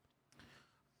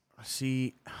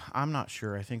 See, I'm not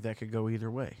sure. I think that could go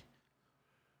either way.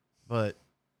 But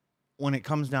when it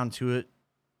comes down to it,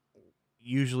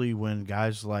 usually when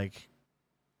guys like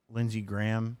Lindsey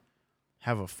Graham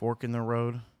have a fork in the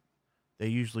road, they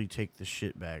usually take the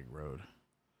shitbag road.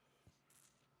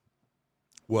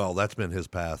 Well, that's been his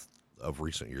path of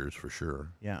recent years for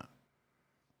sure. Yeah.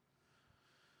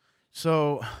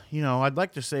 So, I'd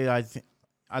like to say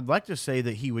I'd like to say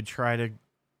that he would try to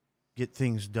get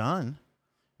things done,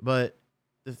 but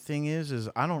the thing is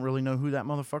I don't really know who that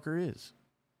motherfucker is.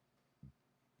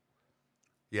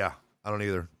 Yeah, I don't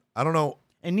either. I don't know.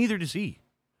 And neither does he.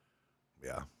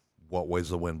 Yeah. What way's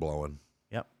the wind blowing?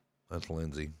 Yep. That's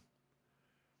Lindsey.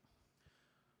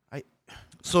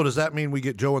 So does that mean we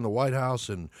get Joe in the White House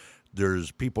and there's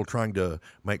people trying to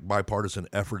make bipartisan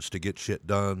efforts to get shit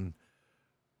done?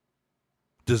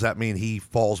 Does that mean he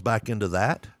falls back into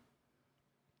that?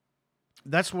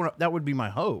 That would be my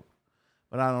hope,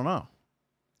 but I don't know.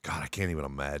 God, I can't even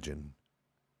imagine.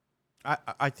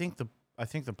 I think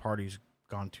the party's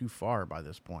gone too far by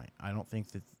this point. I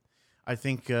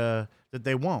think that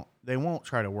they won't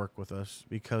try to work with us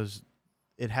because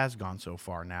it has gone so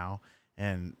far now,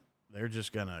 and they're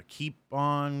just gonna keep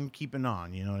on keeping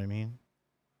on. You know what I mean?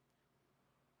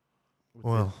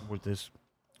 With this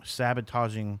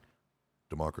sabotaging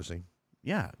democracy.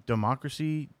 Yeah,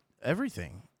 democracy,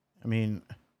 everything. I mean,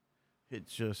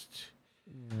 it's just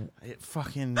it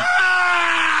fucking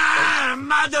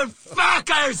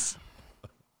motherfuckers.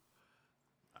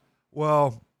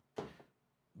 Well,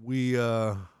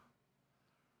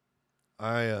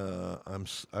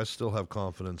 I still have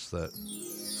confidence that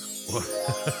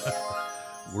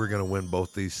we're going to win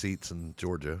both these seats in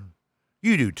Georgia.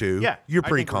 You do too. Yeah, you're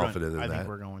pretty confident in that. I think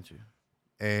we're going to.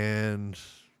 And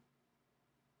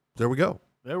there we go.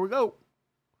 There we go.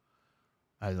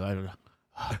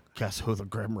 I guess who the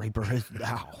Grim Reaper is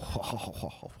now.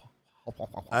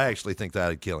 I actually think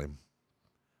that'd kill him.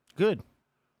 Good.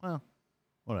 Well,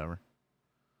 whatever.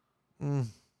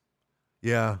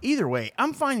 Yeah. Either way,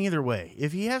 I'm fine either way.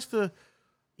 If he has to,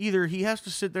 either he has to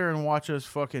sit there and watch us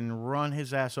fucking run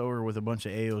his ass over with a bunch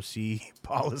of AOC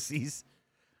policies.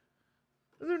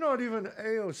 They're not even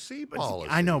AOC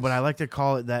policies. I know, but I like to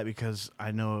call it that because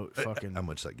I know fucking how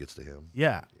much that gets to him.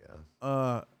 Yeah.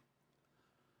 Yeah.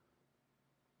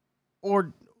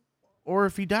 Or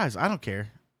if he dies, I don't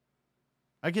care.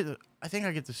 I think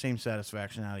I get the same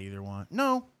satisfaction out of either one.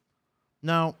 No,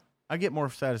 I get more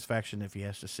satisfaction if he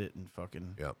has to sit and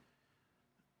fucking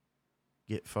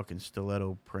get fucking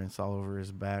stiletto prints all over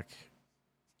his back.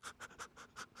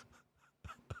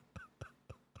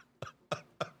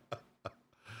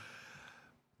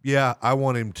 Yeah, I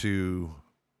want him to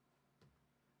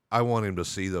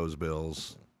see those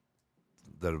bills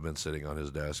that have been sitting on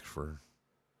his desk for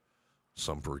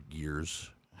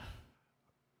years.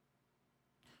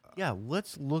 Yeah,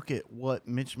 let's look at what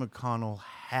Mitch McConnell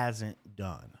hasn't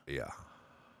done. Yeah.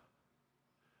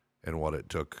 And what it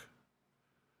took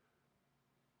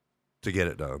to get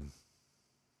it done.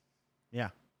 Yeah.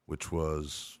 Which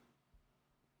was,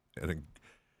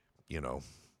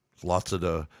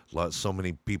 so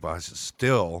many people,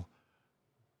 still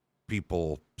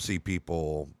people see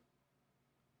people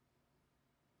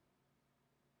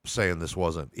saying this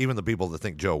wasn't, even the people that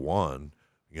think Joe won,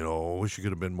 wish you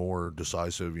could have been more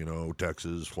decisive,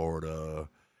 Texas, Florida,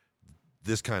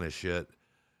 this kind of shit.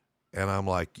 And I'm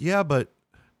like, yeah, but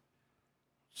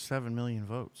 7 million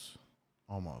votes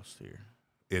almost here.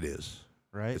 It is.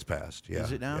 Right? It's passed. Yeah.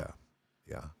 Is it now?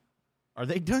 Yeah. Are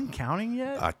they done counting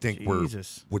yet? I think we're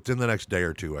within the next day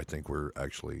or two. I think we're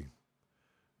actually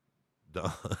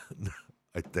done.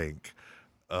 I think.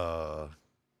 Slow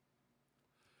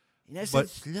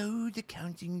the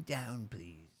counting down,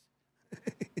 please.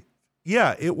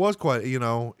 Yeah, it was quite.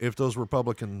 If those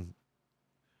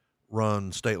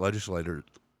Republican-run state legislators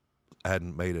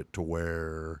hadn't made it to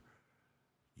where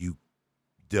you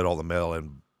did all the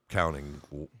mail-in counting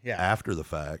after the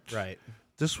fact, right?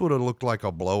 This would have looked like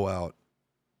a blowout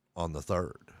on the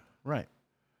 3rd. Right.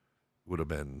 Would have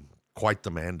been quite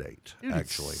the mandate, Dude,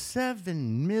 actually.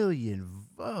 7 million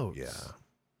votes. Yeah.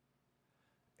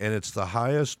 And it's the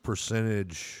highest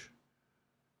percentage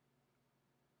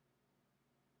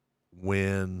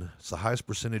win. It's the highest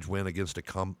percentage win against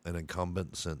an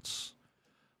incumbent since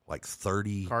like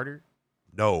 30. Carter?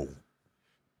 No.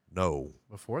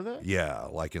 Before that? Yeah,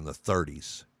 like in the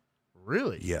 30s.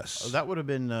 Really? Yes. Oh, that would have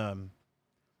been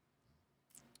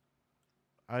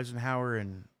Eisenhower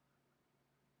and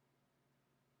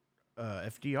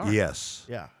FDR. Yes.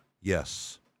 Yeah.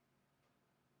 Yes.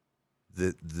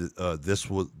 This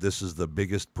is the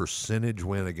biggest percentage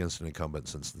win against an incumbent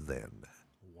since then.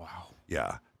 Wow.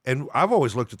 Yeah. And I've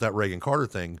always looked at that Reagan-Carter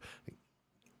thing.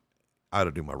 I had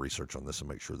to do my research on this and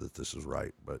make sure that this is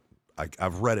right, but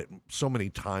I've read it so many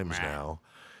times now.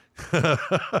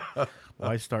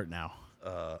 Why start now?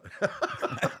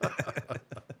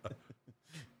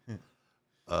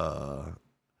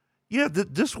 Yeah,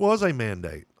 this was a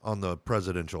mandate on the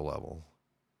presidential level.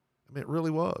 I mean, it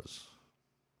really was.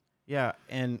 Yeah,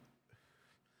 and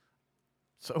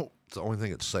so it's the only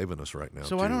thing that's saving us right now.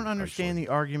 So I don't understand the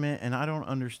argument, and I don't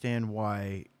understand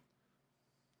why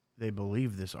they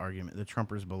believe this argument. The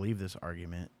Trumpers believe this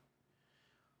argument.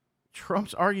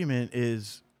 Trump's argument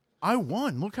is, I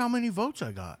won. Look how many votes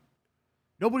I got.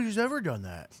 Nobody's ever done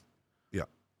that. Yeah.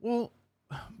 Well,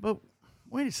 but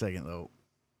wait a second, though.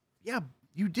 Yeah,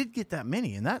 you did get that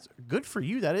many, and that's good for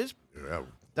you. That's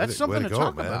something to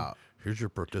talk about. Here's your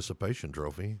participation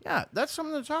trophy. Yeah, that's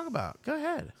something to talk about. Go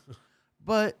ahead.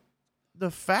 But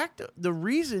the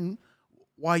reason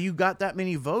why you got that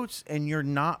many votes and you're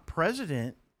not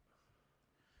president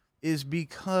is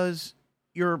because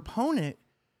your opponent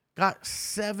got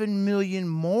 7 million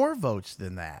more votes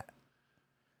than that.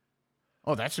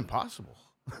 Oh, that's impossible.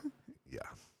 Yeah.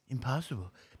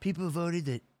 Impossible. People voted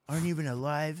that aren't even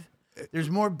alive. There's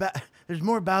more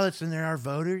ballots than there are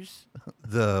voters.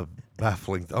 The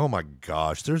baffling. Oh my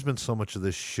gosh, there's been so much of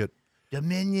this shit.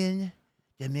 Dominion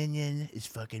is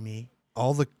fucking me.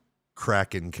 All the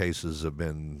Kraken cases have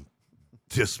been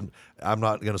I'm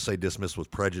not going to say dismissed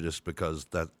with prejudice because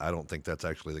I don't think that's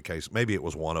actually the case. Maybe it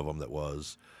was one of them that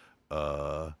was.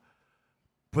 But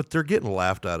they're getting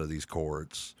laughed out of these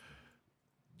courts.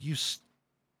 You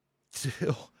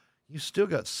still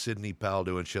got Sidney Powell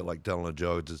doing shit like telling a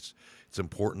judge it's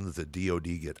important that the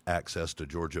DOD get access to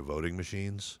Georgia voting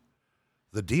machines.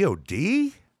 The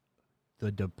DOD?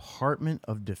 The Department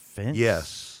of Defense?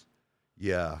 Yes.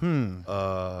 Yeah.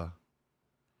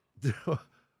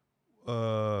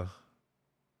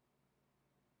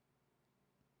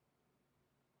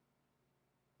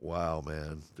 Wow,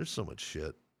 man. There's so much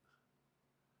shit.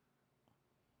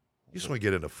 You just want to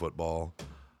get into football.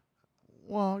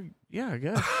 Well, yeah, I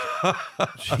guess.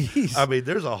 Jeez. I mean,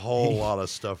 there's a whole lot of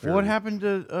stuff here. What happened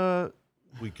to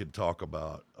we could talk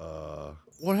about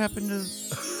what happened to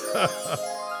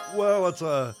well, it's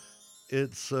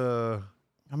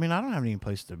I mean, I don't have any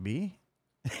place to be.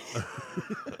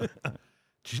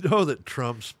 Do you know that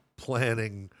Trump's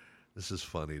planning, this is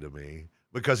funny to me,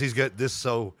 because he's got this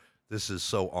is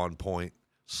so on point,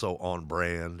 so on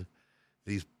brand.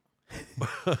 He's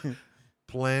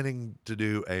planning to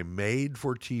do a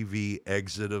made-for-TV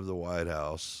exit of the White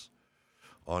House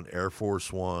on Air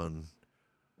Force One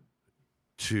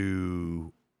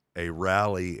to a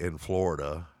rally in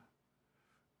Florida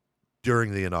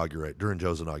during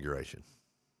Joe's inauguration.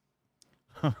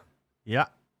 Huh. Yeah.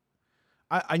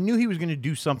 I knew he was going to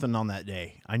do something on that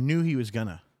day. I knew he was going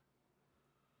to.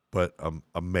 But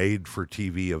a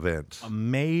made-for-TV event. A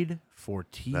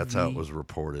made-for-TV That's how it was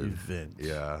reported. Event.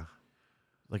 Yeah.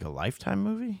 Like a Lifetime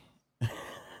movie?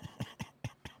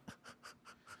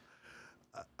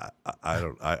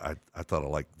 I thought of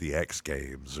like the X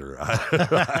Games or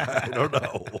I don't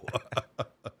know.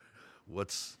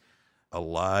 What's a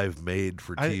live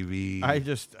made-for-TV? I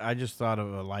just thought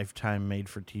of a Lifetime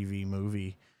made-for-TV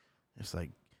movie. It's like,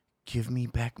 give me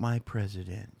back my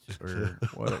president, or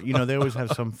what? They always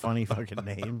have some funny fucking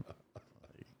name.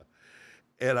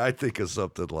 And I think of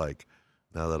something like,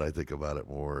 now that I think about it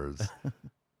more,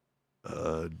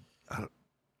 I'm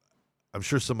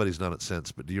sure somebody's done it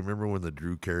since, but do you remember when the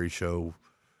Drew Carey show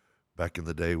back in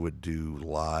the day would do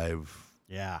live?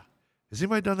 Yeah. Has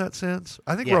anybody done that since?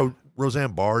 I think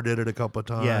Roseanne Barr did it a couple of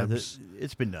times. Yeah,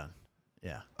 it's been done.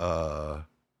 Yeah.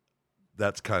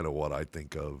 That's kind of what I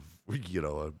think of.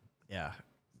 Yeah.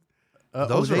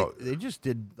 They just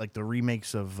did like the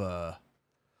remakes of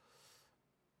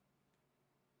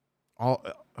all.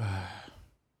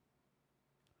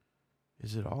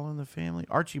 Is it All in the Family?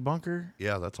 Archie Bunker?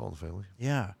 Yeah, that's All in the Family.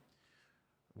 Yeah.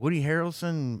 Woody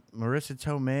Harrelson, Marissa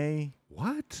Tomei.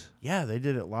 What? Yeah, they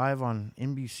did it live on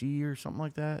NBC or something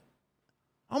like that.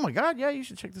 Oh my God! Yeah, you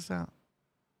should check this out.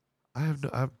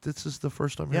 This is the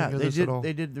first time hearing this at all.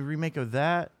 They did the remake of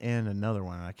that and another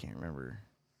one. I can't remember.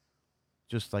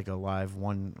 Just like a live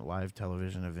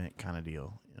television event kind of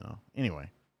deal, Anyway.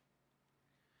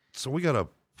 So we got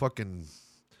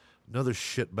another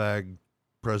shitbag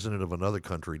president of another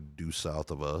country due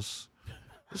south of us.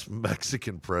 This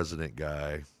Mexican president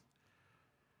guy.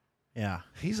 Yeah.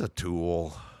 He's a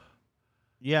tool.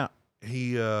 Yeah.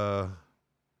 He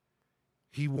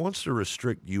wants to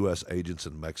restrict U.S. agents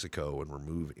in Mexico and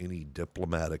remove any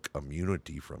diplomatic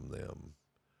immunity from them.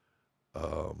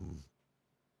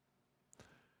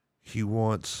 He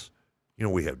wants,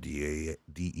 we have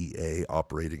DEA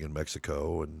operating in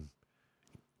Mexico. And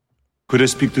could I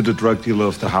speak to the drug dealer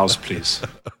of the house, please?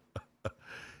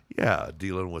 Yeah,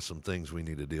 dealing with some things we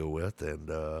need to deal with. And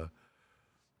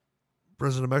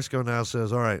President of Mexico now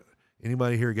says, all right,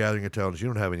 anybody here gathering intelligence, you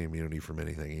don't have any immunity from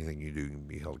anything. Anything you do can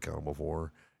be held accountable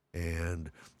for.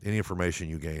 And any information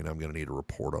you gain, I'm going to need a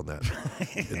report on that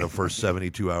in the first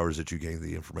 72 hours that you gain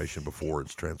the information before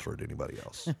it's transferred to anybody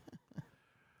else.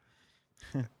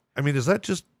 I mean, is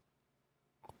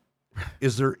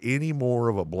there any more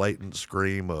of a blatant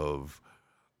scream of,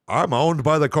 I'm owned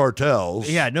by the cartels?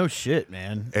 Yeah, no shit,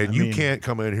 man. And you can't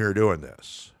come in here doing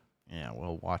this. Yeah,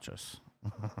 well, watch us.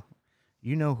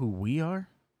 You know who we are?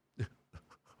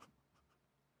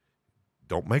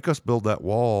 Don't make us build that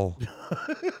wall.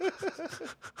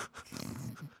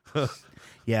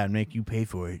 Yeah, and make you pay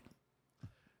for it.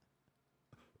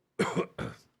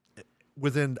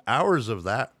 Within hours of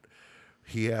that,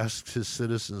 he asked his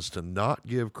citizens to not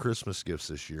give Christmas gifts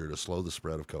this year to slow the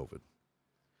spread of COVID.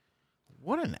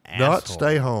 What an asshole. Not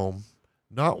stay home,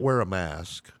 not wear a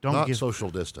mask, not give social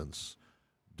distance.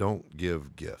 Don't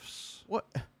give gifts. What?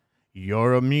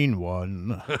 You're a mean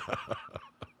one.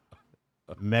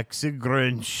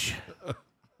 Mexi-Grinch.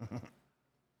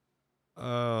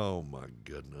 Oh, my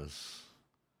goodness.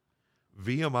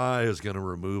 VMI is going to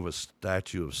remove a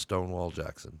statue of Stonewall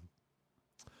Jackson.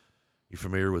 You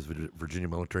familiar with Virginia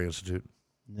Military Institute?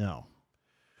 No.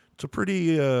 It's a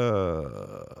pretty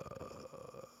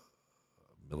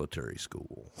military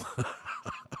school. I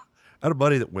had a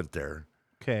buddy that went there.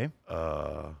 Okay.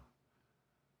 A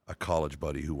college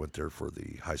buddy who went there for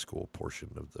the high school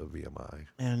portion of the VMI.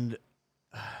 And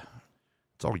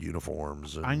it's all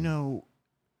uniforms. And I know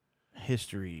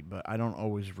history, but I don't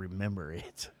always remember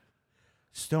it.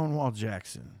 Stonewall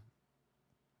Jackson.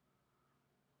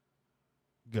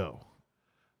 Go.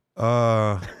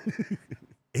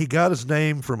 He got his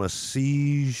name from a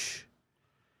siege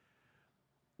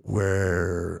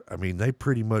where, I mean, they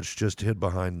pretty much just hid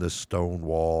behind this stone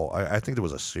wall. I think there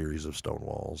was a series of stone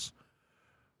walls.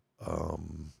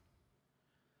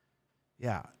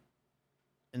 Yeah.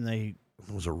 And there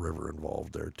was a river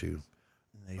involved there, too.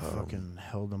 And they fucking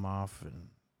held them off. And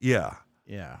yeah.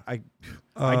 Yeah. I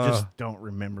just don't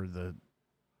remember the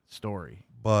story.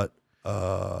 But,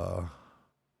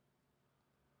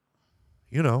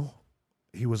 you know,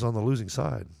 he was on the losing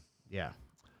side. Yeah.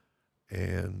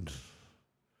 And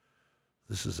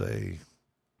this is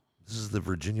the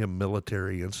Virginia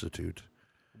Military Institute.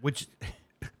 Which,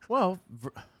 well,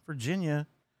 Virginia,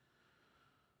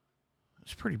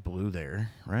 it's pretty blue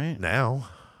there, right? Now.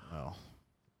 Well.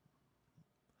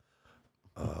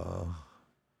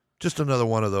 Just another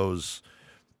one of those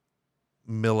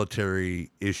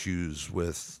military issues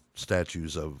with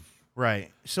statues of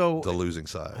right. So the losing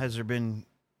side. Has there been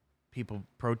people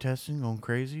protesting, going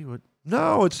crazy? What?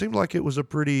 No, it seemed like it was a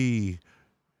pretty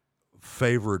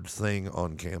favored thing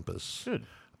on campus. Good.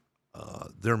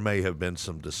 There may have been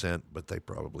some dissent, but they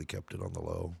probably kept it on the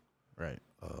low. Right.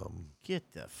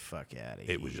 Get the fuck out of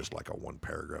here. It was just like a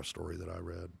one-paragraph story that I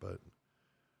read. But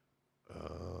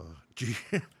did you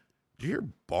hear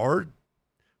Bard?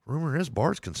 Rumor is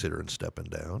Bard's considering stepping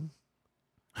down.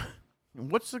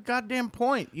 What's the goddamn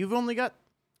point? You've only got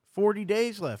 40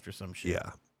 days left or some shit.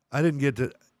 Yeah. I didn't get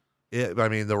to it. I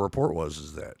mean, the report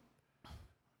is that.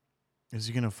 Is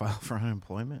he going to file for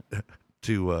unemployment?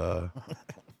 to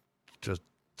just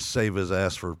save his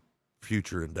ass for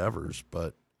future endeavors,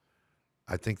 but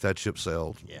I think that ship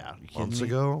sailed months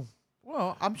ago.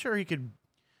 Well, I'm sure he could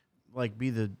like be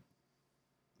the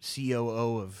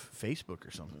COO of Facebook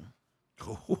or something.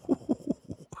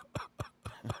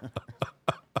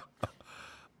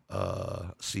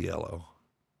 CLO.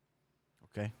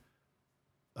 Okay.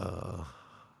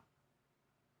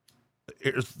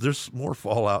 There's more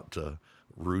fallout to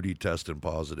Rudy testing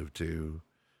positive too.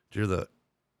 Did you hear the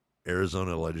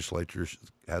Arizona legislature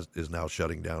is now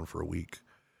shutting down for a week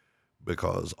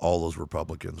because all those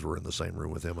Republicans were in the same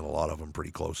room with him, and a lot of them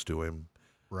pretty close to him.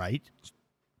 Right.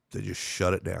 They just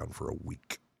shut it down for a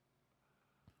week.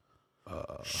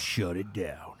 Shut it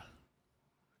down.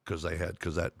 Because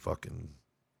that fucking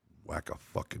whack a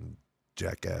fucking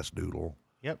jackass doodle.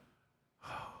 Yep.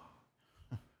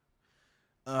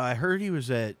 I heard he was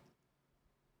at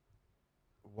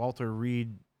Walter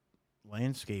Reed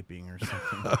Landscaping or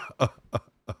something.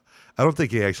 I don't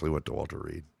think he actually went to Walter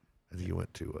Reed. I think he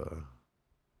went to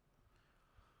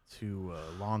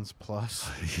Lawns Plus.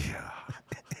 Yeah.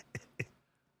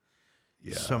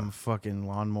 Yeah. Some fucking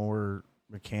lawnmower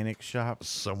mechanic shop.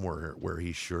 Somewhere where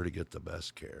he's sure to get the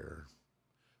best care.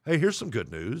 Hey, here's some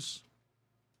good news.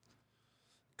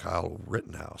 Kyle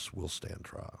Rittenhouse will stand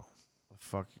trial.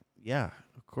 Fuck yeah,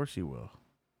 of course he will.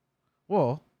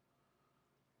 Well,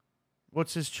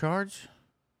 what's his charge?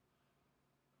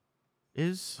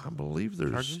 I believe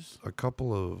there's charges? A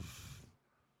couple of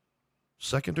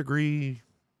second degree.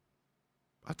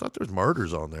 I thought there's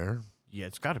murders on there. Yeah,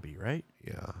 it's got to be, right?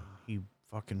 Yeah. He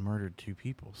fucking murdered 2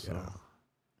 people, so.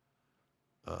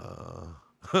 Yeah.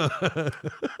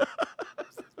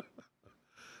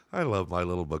 I love my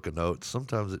little book of notes.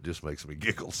 Sometimes it just makes me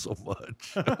giggle so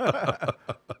much.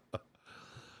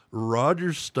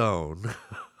 Roger Stone.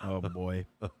 Oh, boy.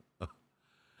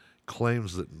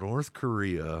 Claims that North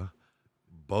Korea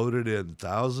boated in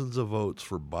thousands of votes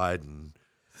for Biden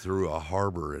through a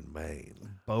harbor in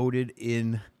Maine. Boated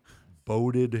in.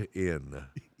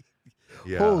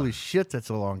 Yeah. Holy shit, that's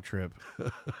a long trip.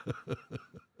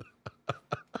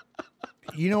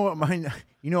 You know what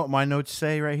my notes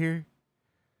say right here?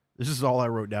 This is all I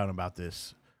wrote down about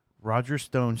this. Roger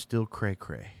Stone still cray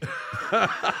cray.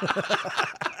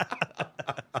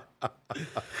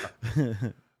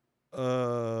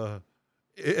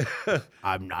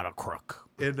 I'm not a crook.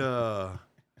 In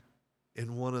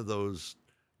one of those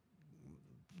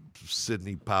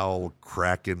Sidney Powell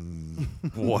Kraken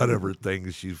whatever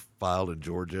things she filed in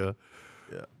Georgia,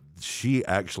 she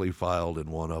actually filed in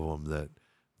one of them that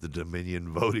the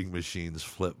Dominion voting machines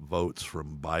flip votes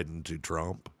from Biden to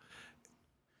Trump.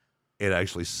 It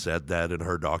actually said that in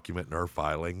her document, in her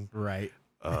filing. Right.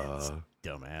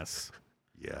 Dumbass.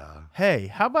 Yeah. Hey,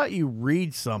 how about you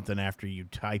read something after you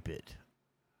type it?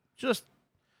 Just,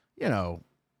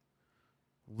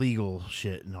 legal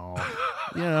shit and all.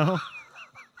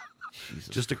 Jesus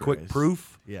Just a Christ. quick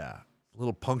proof. Yeah. A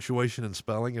little punctuation and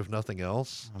spelling, if nothing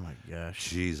else. Oh, my gosh.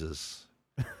 Jesus.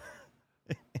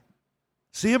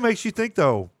 See, it makes you think,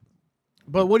 though.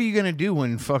 But what are you going to do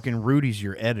when fucking Rudy's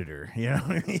your editor? You know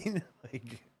what I mean?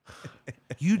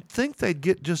 You'd think they'd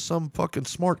get just some fucking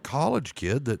smart college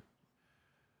kid that,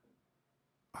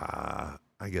 I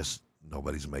guess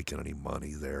nobody's making any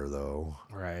money there, though.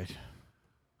 Right.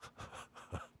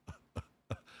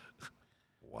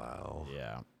 Wow.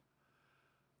 Yeah.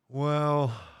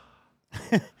 Well.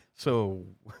 So.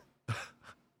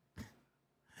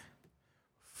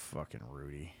 Fucking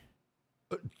Rudy.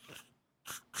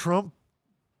 Trump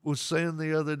was saying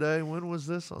the other day, when was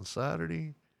this? On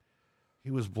Saturday? He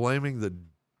was blaming the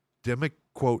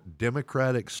quote,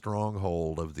 Democratic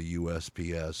stronghold of the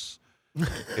USPS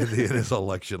in his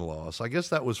election loss. I guess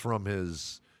that was from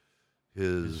his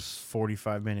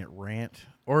 45-minute rant.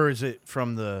 Or is it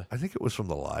from the... I think it was from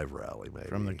the live rally, maybe.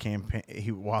 From the campaign,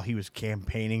 while he was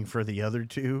campaigning for the other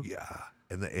two? Yeah.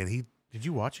 And he... Did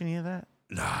you watch any of that?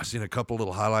 Nah, I seen a couple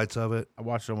little highlights of it. I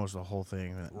watched almost the whole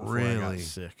thing before Really? I got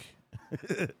sick.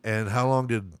 And how long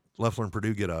did Loeffler and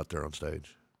Purdue get out there on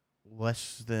stage?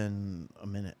 Less than a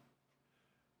minute.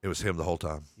 It was him the whole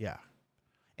time. Yeah.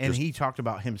 And he talked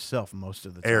about himself most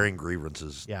of the time. Airing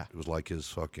grievances. Yeah. It was like his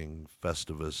fucking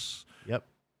Festivus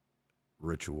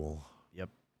ritual. Yep.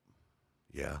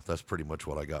 Yeah, that's pretty much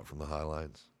what I got from the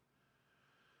highlights.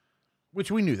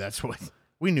 Which we knew that's what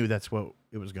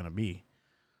it was going to be.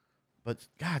 But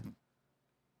God,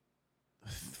 the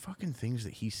fucking things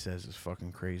that he says is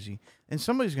fucking crazy. And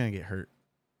somebody's going to get hurt.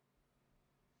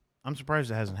 I'm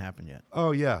surprised it hasn't happened yet.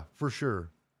 Oh yeah, for sure.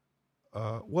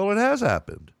 Well, it has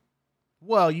happened.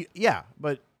 Well, yeah,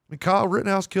 but I mean, Kyle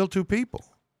Rittenhouse killed 2 people.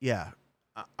 Yeah,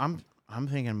 I'm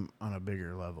thinking on a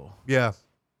bigger level. Yeah.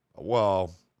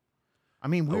 Well, I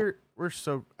mean, we're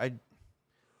so I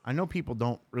know people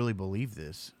don't really believe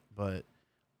this, but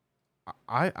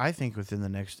I think within the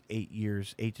next 8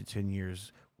 to 10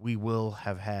 years, we will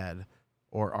have had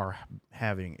or are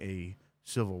having a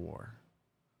civil war.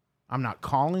 I'm not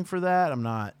calling for that. I'm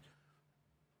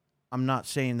not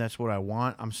saying that's what I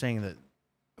want. I'm saying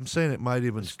it might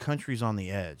even. This country's on the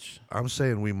edge. I'm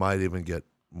saying we might even get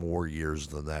more years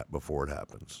than that before it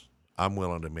happens. I'm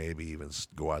willing to maybe even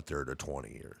go out there to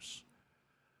 20 years.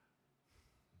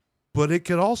 But it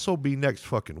could also be next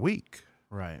fucking week.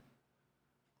 Right.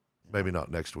 Maybe not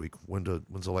next week.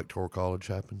 When's Electoral College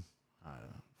happen?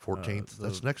 14th.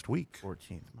 That's next week.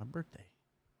 14th. My birthday.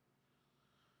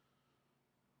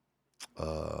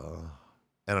 And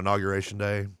Inauguration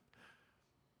Day.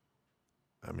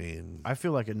 I mean, I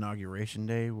feel like Inauguration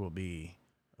Day will be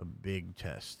a big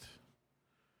test.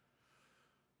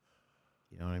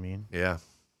 You know what I mean? Yeah.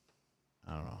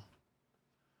 I don't know.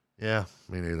 Yeah,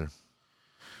 me neither.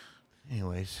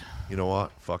 Anyways. You know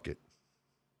what? Fuck it.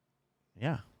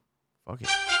 Yeah. Fuck it.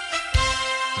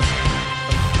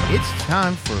 It's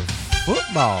time for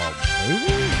football,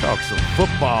 baby. Talk some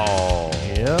football.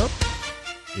 Yep.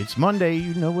 It's Monday.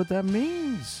 You know what that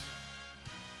means.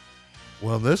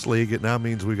 Well, in this league, it now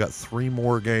means we got 3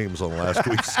 more games on last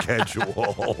week's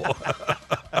schedule.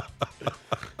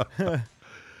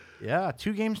 Yeah,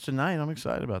 2 games tonight. I'm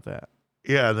excited about that.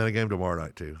 Yeah, and then a game tomorrow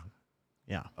night, too.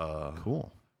 Yeah.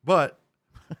 Cool. But,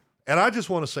 and I just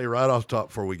want to say right off the top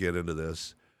before we get into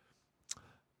this,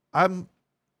 I'm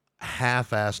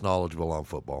half-ass knowledgeable on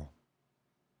football.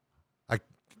 I've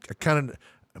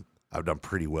done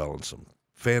pretty well in some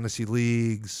fantasy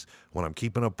leagues. When I'm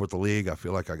keeping up with the league, I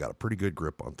feel like I got a pretty good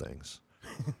grip on things.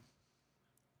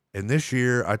 And this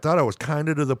year, I thought I was kind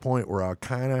of to the point where I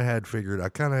kind of had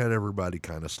everybody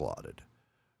kind of slotted.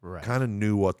 Right. Kind of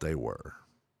knew what they were.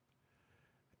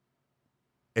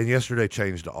 And yesterday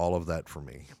changed all of that for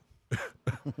me.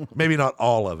 Maybe not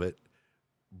all of it,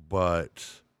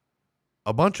 but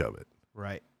a bunch of it.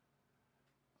 Right.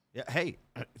 Yeah. Hey,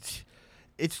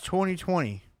 it's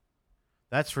 2020.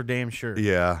 That's for damn sure.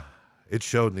 Yeah. It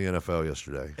showed in the NFL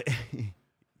yesterday.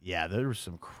 Yeah, there was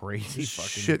some crazy fucking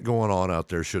shit going on out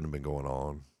there shouldn't have been going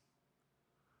on.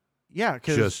 Yeah,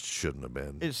 because just shouldn't have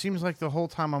been. It seems like the whole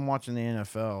time I'm watching the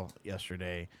NFL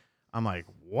yesterday, I'm like,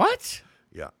 what?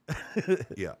 Yeah.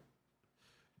 Yeah.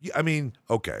 I mean,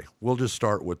 okay, we'll just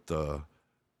start with the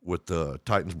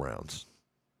Titans Browns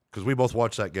because we both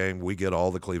watched that game. We get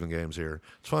all the Cleveland games here.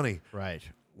 It's funny, right?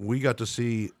 We got to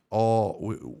see all.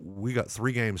 We got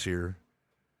 3 games here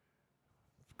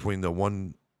between the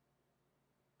 1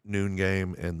 noon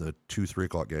game and the 2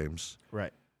 3:00 games,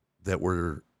 right? That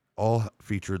were all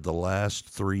featured the last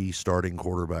 3 starting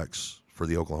quarterbacks for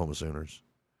the Oklahoma Sooners.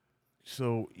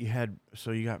 So you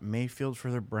got Mayfield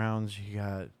for the Browns. You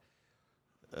got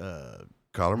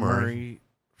Kyler Murray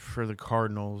for the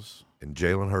Cardinals. And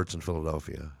Jalen Hurts in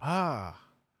Philadelphia. Ah.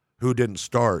 Who didn't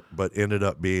start but ended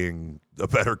up being the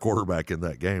better quarterback in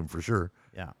that game for sure.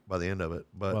 Yeah. By the end of it.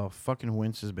 But well, fucking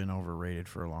Wentz has been overrated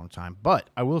for a long time. But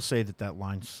I will say that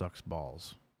line sucks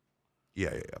balls.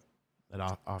 Yeah.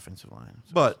 That offensive line.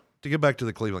 Sucks. But to get back to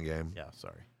the Cleveland game. Yeah,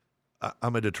 sorry.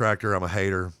 I'm a detractor. I'm a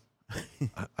hater.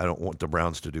 I don't want the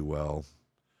Browns to do well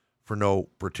for no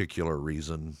particular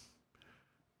reason.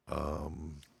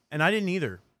 And I didn't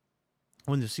either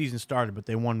when the season started, but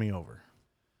they won me over.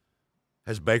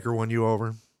 Has Baker won you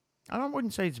over? I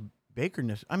wouldn't say it's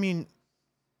Bakerness. I mean,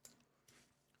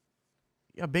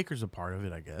 yeah, Baker's a part of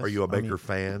it, I guess. Are you a Baker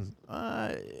fan?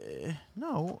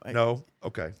 No. No?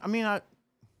 Okay. I mean, I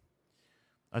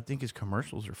think his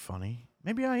commercials are funny.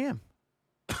 Maybe I am.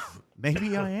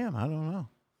 Maybe I am. I don't know.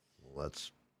 Well,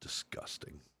 that's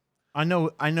disgusting. I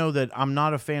know that I'm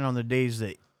not a fan on the days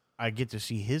that I get to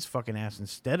see his fucking ass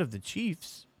instead of the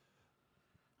Chiefs.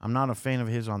 I'm not a fan of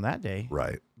his on that day.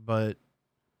 Right. But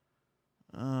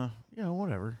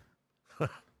Whatever.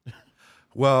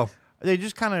 Well, They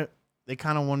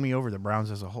kind of won me over, the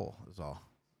Browns as a whole, is all.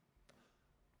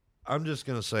 I'm just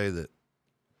going to say that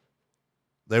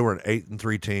they were an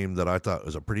 8-3 team that I thought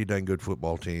was a pretty dang good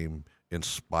football team in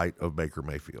spite of Baker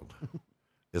Mayfield,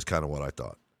 is kind of what I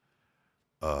thought.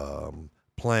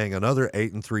 Playing another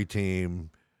 8-3 team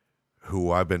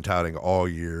who I've been touting all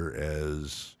year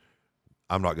as,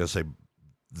 I'm not going to say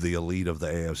the elite of the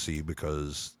AFC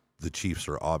because the Chiefs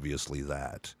are obviously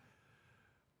that.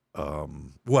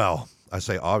 Well, I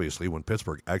say obviously when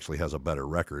Pittsburgh actually has a better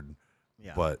record,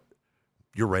 but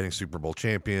you're reigning Super Bowl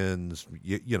champions,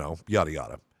 yada,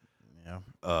 yada. Yeah.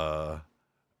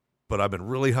 But I've been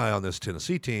really high on this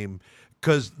Tennessee team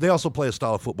because they also play a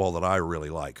style of football that I really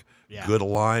like. Yeah. Good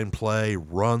line play,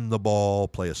 run the ball,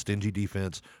 play a stingy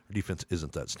defense. Their defense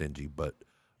isn't that stingy, but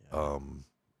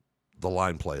the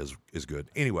line play is good.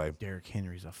 Anyway. Derrick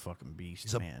Henry's a fucking beast,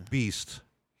 He's man. a beast.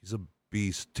 He's a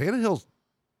beast. Tannehill's.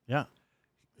 Yeah.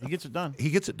 He gets it done. He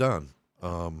gets it done.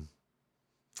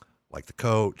 Like the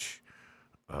coach,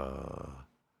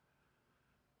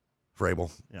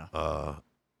 Vrabel. Yeah.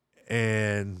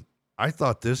 And I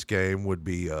thought this game would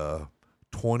be a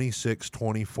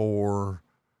 26-24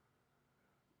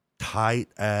 tight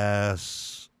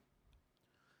ass.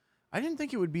 I didn't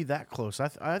think it would be that close.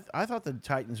 I thought the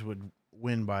Titans would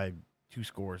win by 2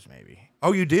 scores, maybe.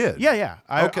 Oh, you did? Yeah.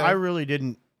 Okay. I really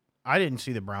didn't. I didn't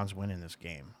see the Browns winning this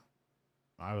game.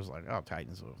 I was like, oh,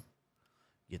 Titans will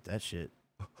get that shit.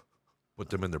 Put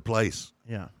them in their place.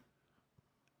 Yeah.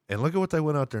 And look at what they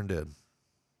went out there and did.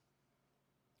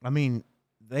 I mean,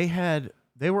 they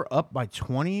were up by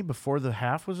 20 before the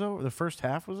half was over. The first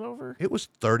half was over. It was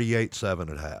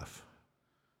 38-7 at half.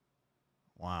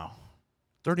 Wow.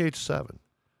 38-7.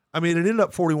 I mean, it ended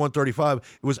up 41-35. It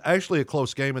was actually a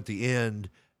close game at the end.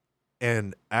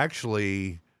 And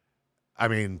actually, I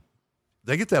mean,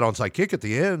 they get that onside kick at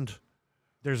the end.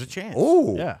 There's a chance.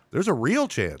 Oh, yeah. There's a real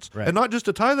chance. Right. And not just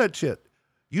to tie that shit.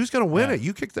 You're just going to win it.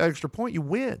 You kick the extra point, you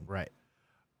win. Right.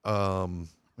 And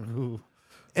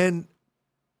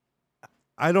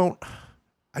I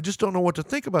just don't know what to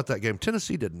think about that game.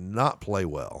 Tennessee did not play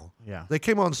well. Yeah. They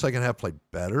came on the second half, played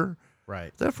better.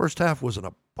 Right. That first half was an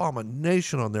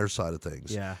abomination on their side of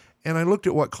things. Yeah. And I looked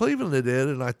at what Cleveland did,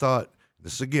 and I thought,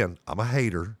 this again, I'm a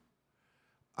hater.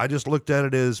 I just looked at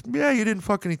it as, you didn't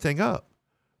fuck anything up.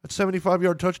 That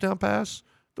 75-yard touchdown pass,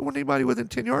 there wasn't anybody within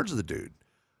 10 yards of the dude.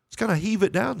 It's kind of heave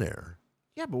it down there.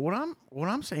 Yeah, but what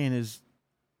I'm saying is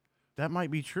that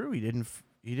might be true. He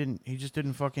just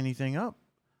didn't fuck anything up,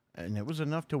 and it was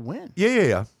enough to win.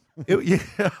 Yeah.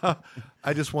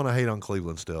 I just want to hate on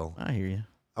Cleveland still. I hear you.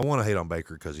 I want to hate on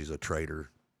Baker because he's a traitor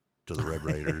to the Red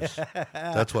Raiders.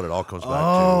 That's what it all comes back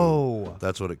to.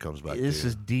 That's what it comes back to. This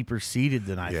is deeper seated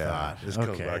than I thought. This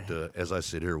comes back to, as I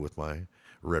sit here with my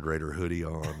Red Raider hoodie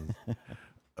on.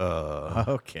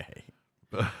 Okay.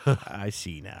 I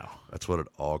see now. That's what it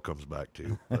all comes back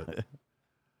to.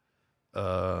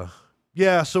 But,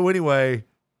 so anyway,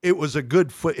 it was a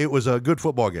good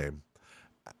football game.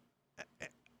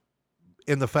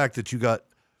 In the fact that you got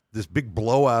this big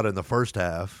blowout in the first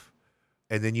half,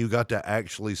 and then you got to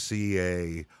actually see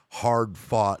a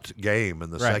hard-fought game in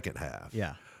the second half.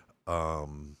 Yeah.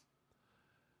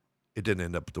 It didn't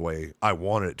end up the way I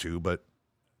wanted it to, but,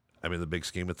 I mean, the big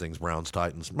scheme of things,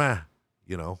 Browns-Titans, I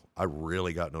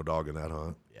really got no dog in that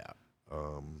hunt. Yeah.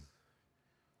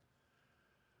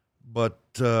 But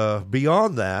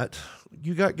beyond that,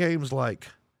 you got games like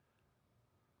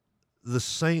the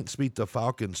Saints beat the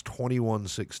Falcons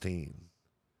 21-16.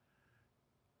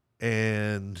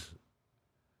 And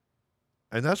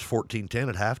that's 14-10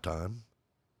 at halftime.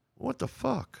 What the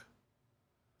fuck?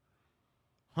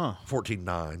 Huh.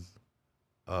 14-9.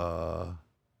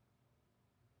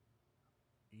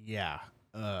 Yeah.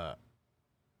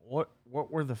 What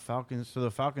were the Falcons? So the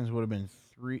Falcons would have been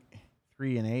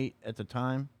 3-8 at the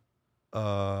time.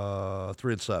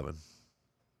 3-7.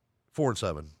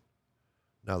 4-7.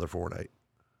 Now they're 4-8.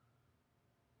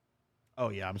 Oh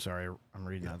yeah, I'm sorry. I'm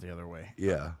reading that the other way.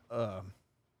 Yeah.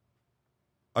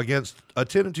 Against a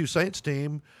 10-2 Saints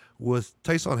team with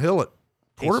Taysom Hill at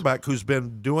quarterback, who's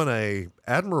been doing a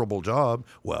admirable job.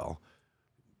 Well,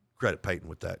 credit Peyton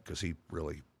with that because he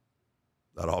really,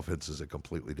 that offense is a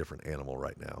completely different animal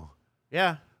right now.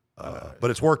 Yeah.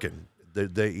 But it's working.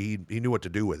 He knew what to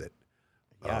do with it.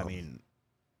 Yeah, I mean,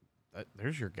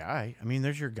 there's your guy.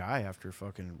 There's your guy after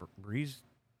fucking Breeze.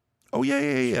 Oh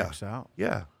yeah. Checks out.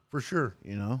 Yeah, for sure.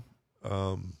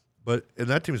 But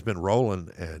that team's been rolling,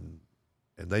 and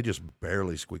they just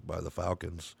barely squeaked by the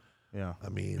Falcons. Yeah. I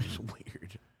mean, it's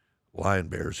weird. Lion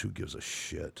Bears, who gives a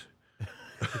shit?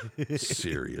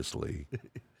 Seriously.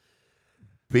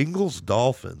 Bengals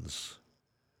Dolphins.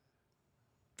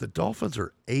 The Dolphins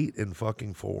are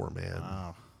 8-4,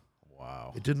 man.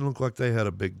 Wow. It didn't look like they had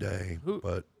a big day,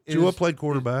 but Tua played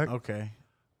quarterback. Okay.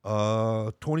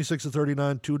 26 of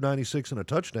 39, 296 and a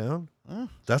touchdown.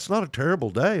 That's not a terrible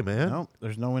day, man. No,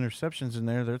 there's no interceptions in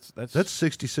there. That's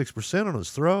 66% on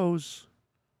his throws.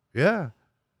 Yeah.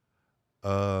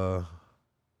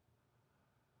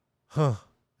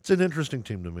 It's an interesting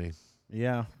team to me.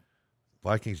 Yeah.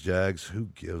 Vikings, Jags, who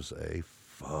gives a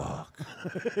fuck?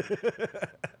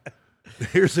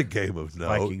 Here's a game of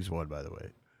note. Vikings won, by the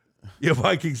way. Yeah,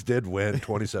 Vikings did win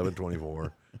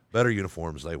 27-24. Better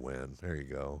uniforms, they win. There you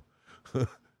go. Who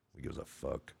gives a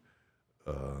fuck?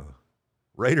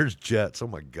 Raiders, Jets. Oh,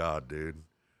 my God, dude.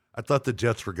 I thought the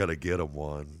Jets were going to get them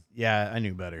one. Yeah, I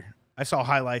knew better. I saw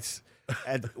highlights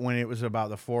when it was about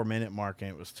the 4-minute mark and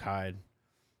it was tied.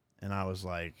 And I was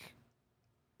like,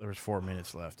 there was 4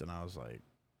 minutes left, and I was like,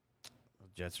 the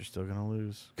Jets are still going to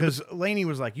lose. Because Laney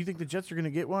was like, you think the Jets are going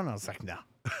to get one? I was like, no.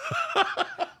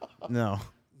 No.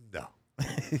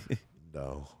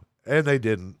 No. And they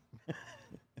didn't.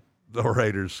 The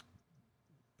Raiders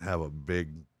have a big,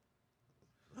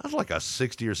 that was like a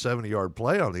 60 or 70-yard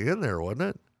play on the end there, wasn't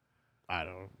it? I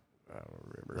don't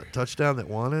remember. A touchdown that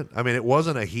won it? I mean, it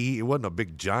wasn't a heave. It wasn't a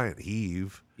big, giant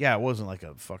heave. Yeah, it wasn't like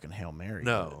a fucking Hail Mary.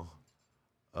 No.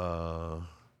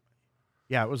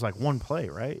 Yeah, it was like one play,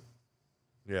 right?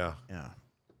 Yeah. Yeah.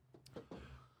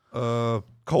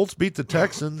 Colts beat the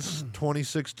Texans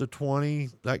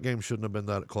 26-20. That game shouldn't have been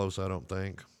that close, I don't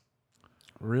think.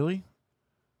 Really?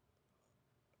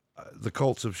 The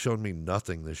Colts have shown me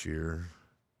nothing this year.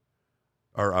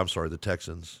 Or, I'm sorry, the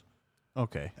Texans.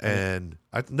 Okay. And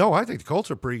I think the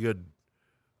Colts are pretty good.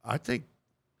 I think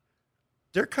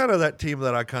they're kind of that team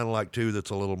that I kind of like too. That's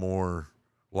a little more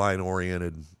line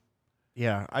oriented.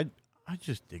 Yeah, I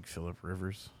just dig Phillip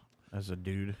Rivers as a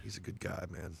dude. He's a good guy,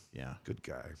 man. Yeah, good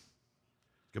guy. It's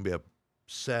gonna be a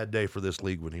sad day for this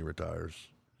league when he retires.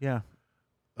 Yeah.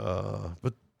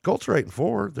 But Colts are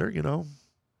 8-4.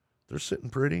 They're sitting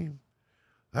pretty.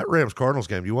 That Rams Cardinals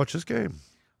game. You watch this game?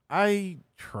 I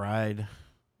tried.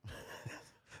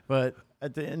 But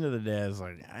at the end of the day, I was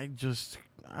like,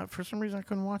 for some reason, I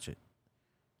couldn't watch it.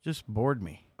 Just bored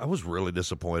me. I was really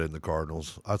disappointed in the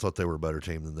Cardinals. I thought they were a better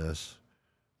team than this.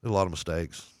 There were a lot of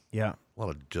mistakes. Yeah. A lot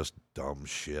of just dumb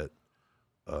shit.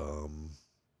 And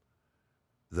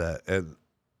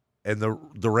the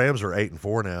Rams are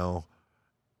 8-4 now,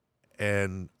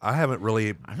 and I haven't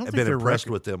really been impressed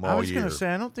with them all year. I was going to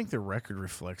say, I don't think their record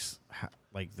reflects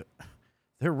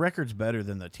their record's better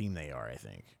than the team they are, I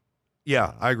think.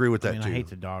 Yeah, I agree with that too. I hate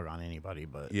to dog on anybody,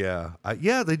 but yeah,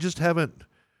 they just haven't.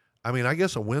 I mean, I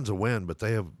guess a win's a win, but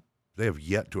they have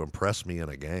yet to impress me in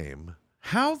a game.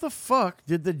 How the fuck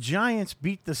did the Giants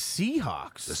beat the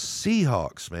Seahawks? The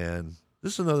Seahawks, man.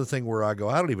 This is another thing where I go,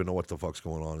 I don't even know what the fuck's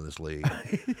going on in this league.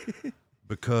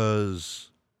 Because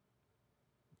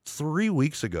 3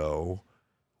 weeks ago,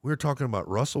 we were talking about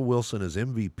Russell Wilson as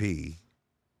MVP.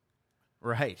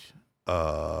 Right.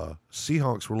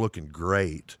 Seahawks were looking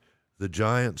great. The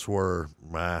Giants were,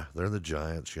 they're the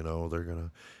Giants, they're going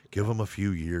to give them a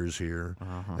few years here.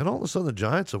 Uh-huh. And all of a sudden, the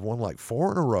Giants have won like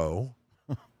 4 in a row.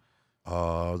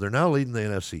 They're now leading the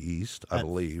NFC East, I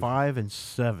believe.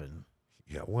 5-7.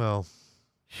 Yeah, well.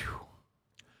 Whew.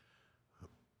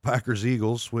 Packers,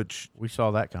 Eagles, which. We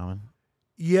saw that coming.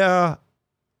 Yeah.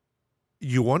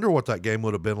 You wonder what that game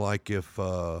would have been like if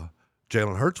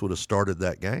Jalen Hurts would have started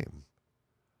that game.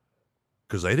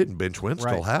 Because they didn't bench Wentz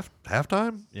till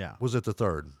halftime? Yeah. Was it the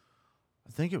third?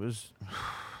 I think it was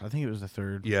the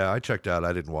third. Yeah, I checked out.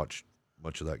 I didn't watch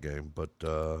much of that game, but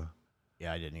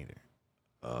yeah, I didn't either.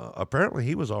 Apparently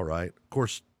he was all right. Of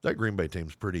course, that Green Bay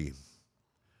team's pretty.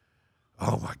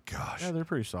 Oh my gosh. Yeah, they're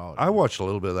pretty solid. I watched a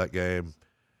little bit of that game,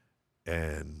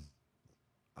 and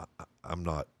I'm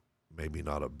maybe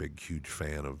not a big, huge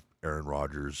fan of Aaron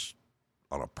Rodgers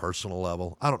on a personal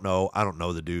level. I don't know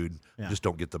the dude. Yeah. Just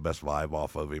don't get the best vibe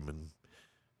off of him, and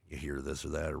you hear this or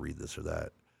that or read this or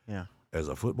that. Yeah. As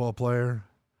a football player,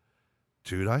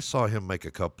 dude, I saw him make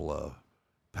a couple of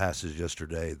passes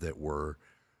yesterday that were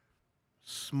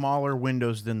smaller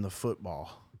windows than the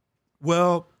football.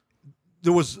 Well,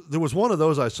 there was one of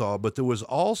those I saw, but there was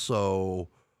 2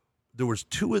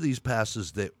 of these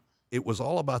passes that it was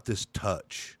all about this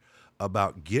touch,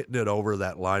 about getting it over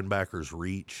that linebacker's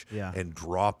reach and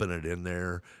dropping it in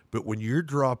there. But when you're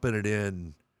dropping it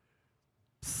in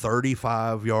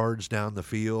 35 yards down the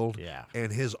field,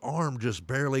 and his arm just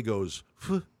barely goes,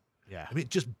 yeah. I mean,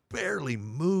 it just barely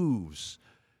moves.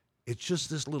 It's just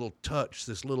this little touch,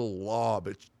 this little lob.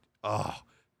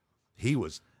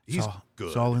 He's good.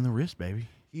 It's all in the wrist, baby.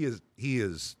 He is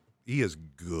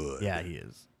good. Yeah, he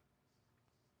is.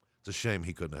 It's a shame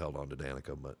he couldn't have held on to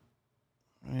Danica, but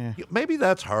Yeah. maybe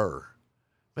that's her.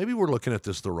 Maybe we're looking at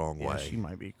this the wrong Yeah, way. she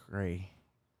might be crazy.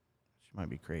 She might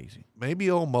be crazy. Maybe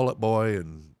old Mullet Boy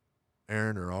and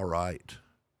Aaron are all right,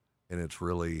 and it's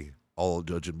really all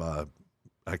judging by,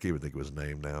 I can't even think of his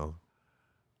name now.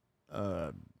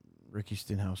 Ricky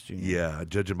Stenhouse Jr. Yeah,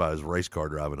 judging by his race car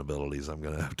driving abilities, I'm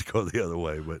going to have to go the other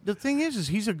way. But the thing is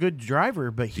he's a good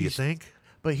driver, but do you think?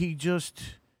 But he's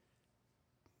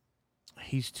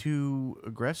too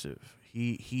aggressive.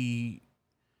 He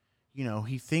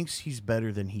thinks he's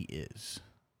better than he is.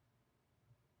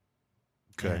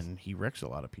 Okay. And he wrecks a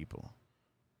lot of people,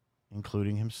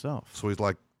 including himself. So he's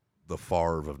like the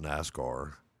Favre of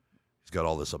NASCAR. He's got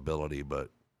all this ability, but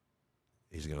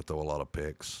he's going to throw a lot of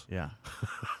picks. Yeah.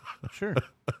 Sure.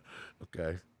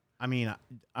 Okay. I mean,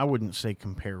 I wouldn't say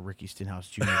compare Ricky Stenhouse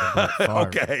Jr. to Brett Favre.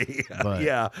 Okay. But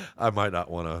yeah, I might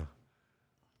not want to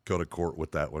go to court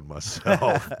with that one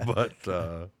myself.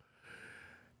 But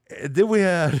then we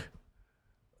had,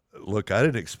 look, I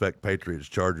didn't expect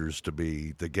Patriots-Chargers to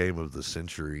be the game of the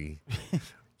century.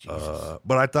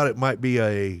 But I thought it might be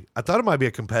a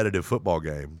competitive football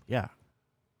game. Yeah.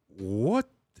 What?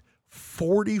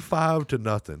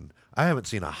 45-0. I haven't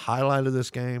seen a highlight of this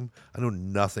game. I know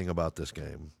nothing about this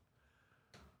game.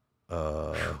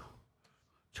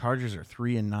 Chargers are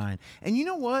 3-9. And you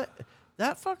know what?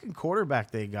 That fucking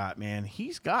quarterback they got, man,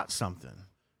 he's got something.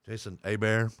 Jason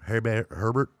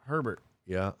Herbert.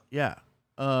 Yeah. Yeah.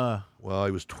 Well,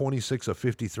 he was 26 of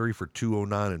 53 for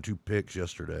 209 and 2 picks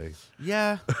yesterday.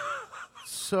 Yeah.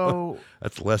 So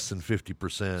that's less than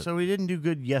 50%. So he didn't do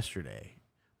good yesterday.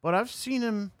 But I've seen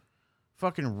him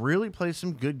fucking really play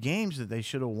some good games that they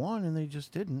should have won, and they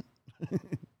just didn't.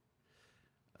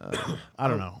 I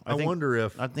don't know.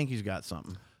 I think he's got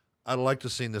something. I'd like to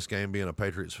see this game, being a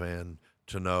Patriots fan,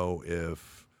 to know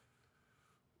if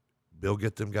Bill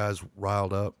get them guys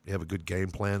riled up. You have a good game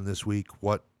plan this week.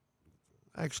 What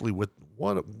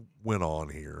went on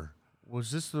here?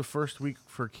 Was this the first week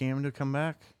for Cam to come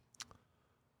back?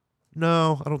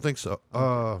 No, I don't think so.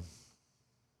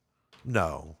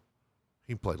 No.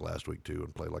 He played last week, too,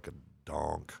 and played like a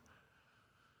donk.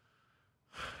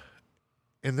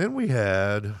 And then we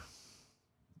had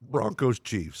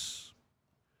Broncos-Chiefs.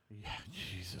 Yeah,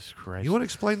 Jesus Christ. You want to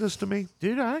explain this to me?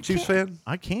 Dude, Chiefs fan?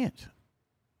 I can't.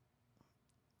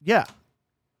 Yeah.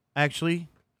 Actually,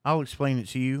 I'll explain it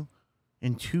to you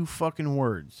in 2 fucking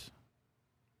words.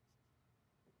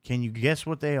 Can you guess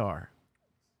what they are?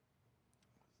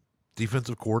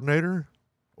 Defensive coordinator?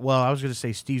 Well, I was going to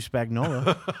say Steve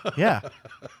Spagnuolo. Yeah.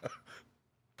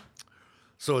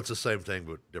 So it's the same thing,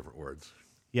 but different words.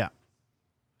 Yeah.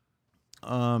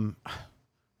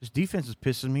 This defense is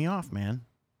pissing me off, man.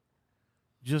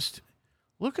 Just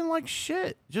looking like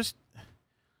shit. Just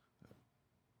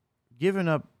giving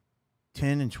up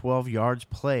 10 and 12 yards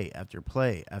play after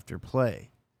play after play.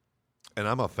 And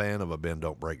I'm a fan of a bend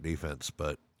don't break defense,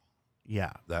 but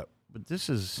yeah, but this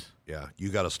is you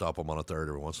got to stop them on a third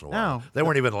every once in a while. No, they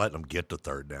weren't even letting them get to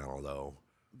third down, though.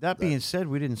 That being said,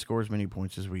 we didn't score as many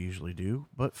points as we usually do,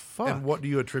 but fuck. And what do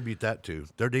you attribute that to?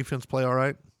 Their defense play all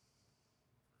right?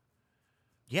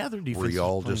 Yeah, their defense were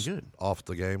y'all was playing just good. Off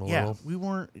the game a little? Yeah, we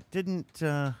weren't. It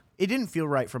didn't feel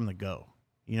right from the go.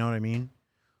 You know what I mean?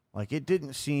 Like, it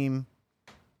didn't seem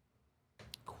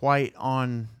quite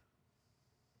on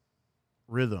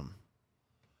rhythm.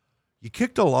 You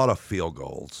kicked a lot of field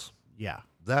goals. Yeah.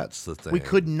 That's the thing. We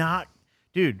could not.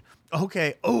 Dude,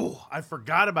 okay. Oh, I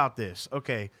forgot about this.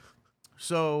 Okay.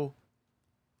 So,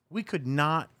 we could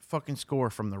not fucking score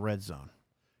from the red zone.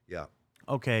 Yeah.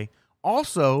 Okay.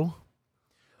 Also,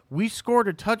 we scored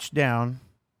a touchdown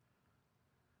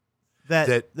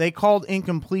that they called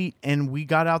incomplete, and we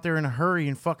got out there in a hurry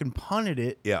and fucking punted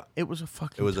it. Yeah. It was a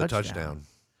fucking It was touchdown. a touchdown.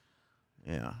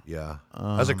 Yeah. Yeah.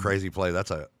 That's a crazy play.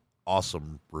 That's a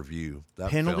awesome review.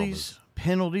 That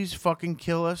Penalties fucking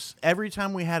kill us. Every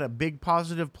time we had a big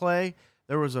positive play,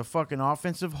 there was a fucking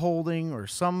offensive holding or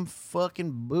some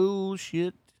fucking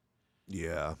bullshit.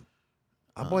 Yeah.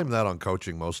 I blame that on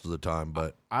coaching most of the time,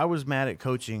 but I was mad at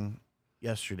coaching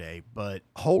yesterday, but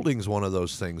holding's one of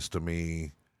those things to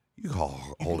me. You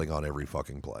call holding on every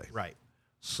fucking play. Right.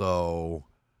 So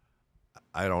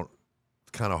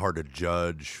it's kind of hard to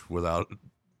judge without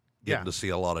getting to see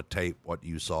a lot of tape what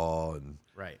you saw. And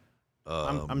right.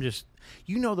 I'm just,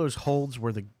 those holds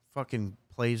where the fucking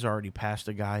play's already past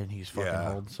a guy and he's fucking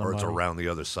holding somebody. Or it's around the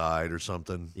other side or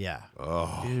something. Yeah.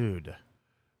 Oh. Dude.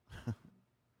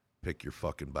 Pick your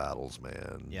fucking battles,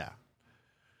 man. Yeah.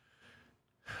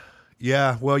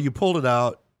 Yeah, well, you pulled it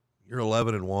out. You're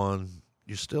 11-1.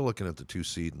 You're still looking at the 2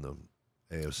 seed in the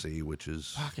AFC, which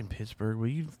is fucking Pittsburgh. Will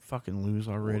you fucking lose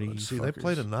already? Well, see, fuckers? they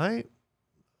play tonight.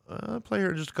 Play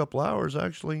here in just a couple hours.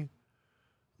 Actually,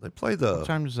 they play the. What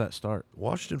time does that start?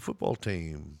 Washington football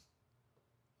team.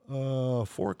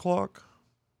 4:00.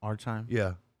 Our time.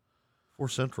 Yeah, 4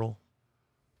 Central.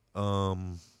 Yeah,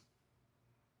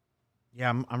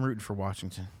 I'm rooting for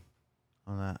Washington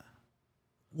on that.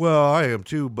 Well, I am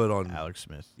too, but on Alex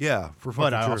Smith. Yeah, for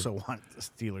fucking but I sure. also want the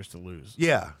Steelers to lose.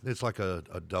 Yeah, it's like a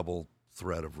double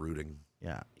threat of rooting.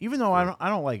 Yeah, even though I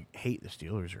don't like hate the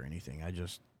Steelers or anything. I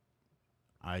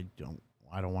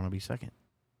don't want to be second.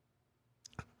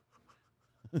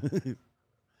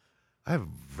 I have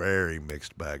very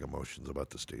mixed bag emotions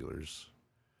about the Steelers.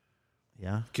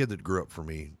 Yeah, Kid that grew up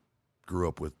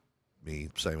with me,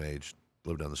 same age,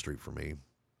 lived down the street from me,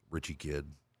 Richie kid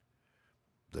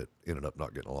that ended up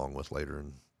not getting along with later,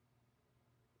 and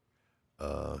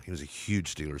he was a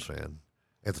huge Steelers fan.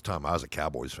 At the time, I was a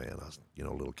Cowboys fan. I was, a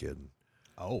little kid.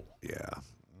 Oh, yeah.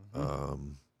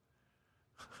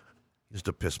 Used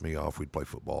to piss me off. We'd play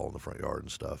football in the front yard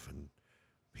and stuff, and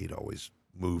he'd always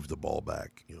move the ball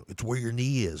back. It's where your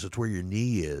knee is. It's where your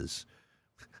knee is.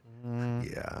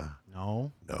 Yeah.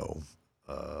 No.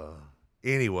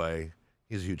 Anyway,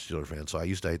 he's a huge Steelers fan, so I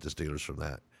used to hate the Steelers from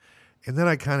that. And then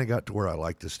I kind of got to where I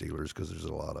like the Steelers because there's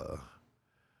a lot of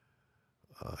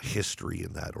history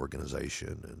in that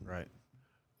organization. And right.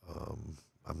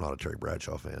 I'm not a Terry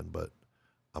Bradshaw fan, but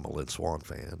I'm a Lynn Swann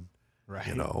fan. Right.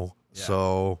 Yeah.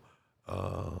 So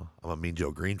I'm a Mean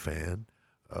Joe Green fan.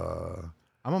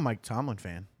 I'm a Mike Tomlin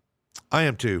fan. I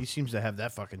am too. He seems to have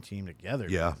that fucking team together.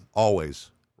 Yeah, man.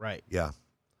 always. Right. Yeah.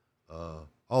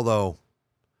 Although,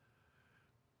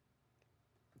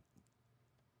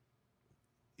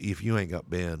 if you ain't got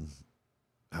Ben,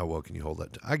 how well can you hold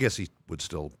that? I guess he would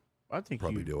still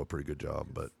probably do a pretty good job.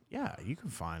 But yeah, you can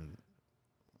find.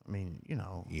 I mean,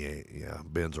 Yeah.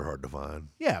 Bens are hard to find.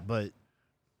 Yeah, but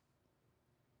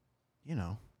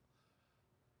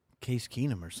Case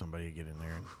Keenum or somebody to get in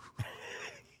there.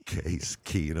 Case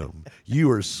Keenum, you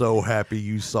were so happy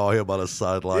you saw him on a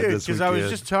sideline this weekend. Because I was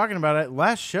just talking about it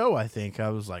last show. I think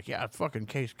I was like, "Yeah, fucking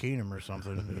Case Keenum or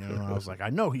something." I was like, "I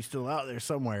know he's still out there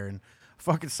somewhere." And I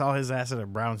fucking saw his ass in a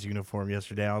Browns uniform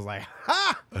yesterday. I was like,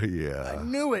 "Ha! Yeah, I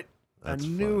knew it. That's I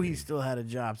knew funny. he still had a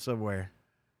job somewhere."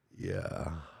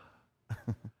 Yeah.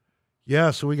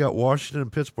 Yeah, so we got Washington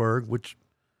and Pittsburgh, which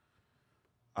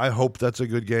I hope that's a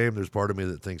good game. There's part of me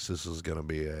that thinks this is going to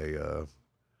be a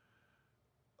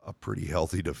pretty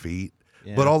healthy defeat.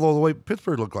 Yeah. But although the way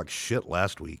Pittsburgh looked like shit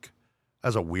last week,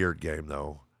 that's a weird game,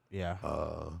 though. Yeah.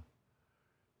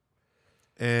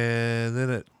 And then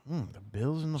at The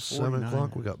Bills and the 7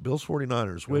 o'clock, we got Bills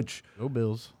 49ers, which, Go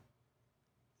Bills.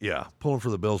 yeah, pulling for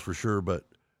the Bills for sure, but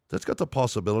that's got the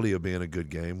possibility of being a good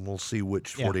game. We'll see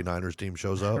which 49ers team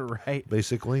shows up, Right.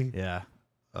 basically. Yeah.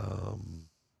 And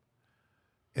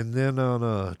then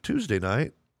on Tuesday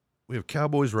night, we have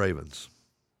Cowboys-Ravens.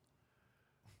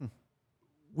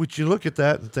 Which you look at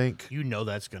that and think,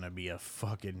 That's going to be a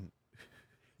fucking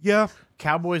yeah,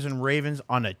 Cowboys and Ravens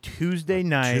on a Tuesday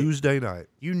night. Tuesday night.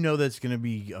 That's going to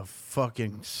be a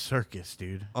fucking circus,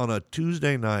 dude. On a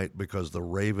Tuesday night, because the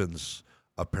Ravens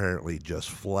apparently just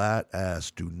flat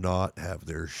ass do not have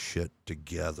their shit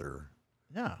together.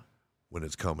 Yeah. When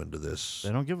it's coming to this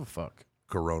They don't give a fuck.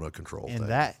 Corona control And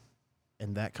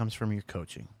thing. that comes from your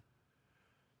coaching.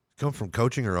 Come from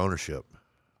coaching or ownership?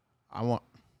 I want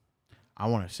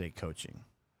to say coaching.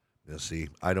 Now, see,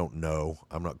 I don't know.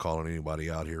 I'm not calling anybody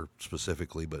out here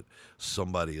specifically, but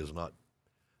somebody is not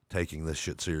taking this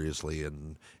shit seriously,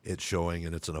 and it's showing,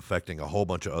 and it's affecting a whole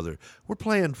bunch of other. We're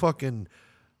playing fucking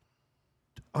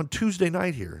on Tuesday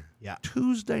night here. Yeah.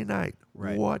 Tuesday night.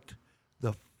 Right. What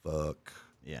the fuck?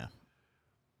 Yeah.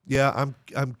 Yeah,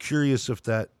 I'm curious if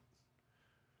that.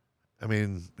 I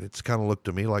mean, it's kind of looked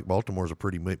to me like Baltimore's a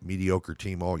pretty mediocre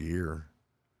team all year.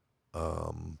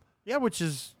 Yeah, which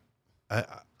is.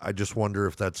 I just wonder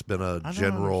if that's been a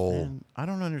general. I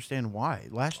don't understand why.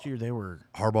 Last year they were.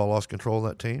 Harbaugh lost control of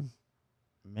that team.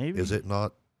 Maybe. Is it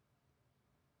not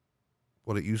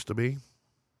what it used to be?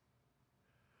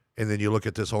 And then you look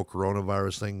at this whole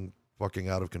coronavirus thing fucking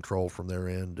out of control from their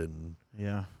end, and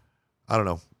Yeah. I don't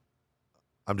know.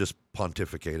 I'm just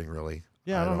pontificating, really.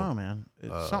 Yeah, I don't know, man.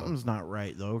 Something's not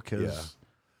right though, because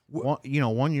yeah.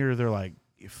 one year they're like,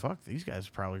 "Fuck, these guys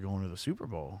are probably going to the Super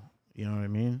Bowl." You know what I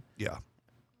mean? Yeah.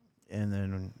 And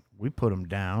then we put them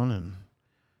down, and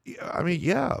Yeah, I mean,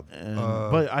 yeah.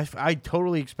 but I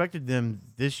totally expected them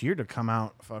this year to come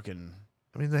out fucking.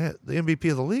 I mean, they had, the MVP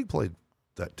of the league played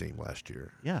that team last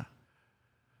year. Yeah.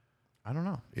 I don't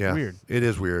know. Yeah, weird. It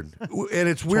is weird, and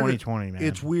it's weird. 2020, man.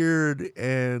 It's weird,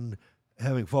 and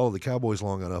having followed the Cowboys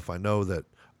long enough, I know that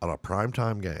on a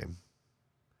primetime game,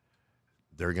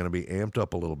 they're going to be amped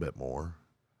up a little bit more.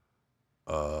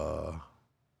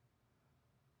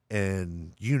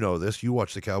 And you know this. You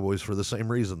watch the Cowboys for the same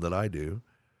reason that I do.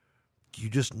 You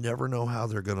just never know how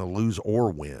they're going to lose or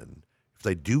win. If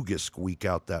they do squeak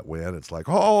out that win, it's like,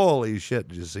 holy shit,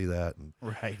 did you see that? And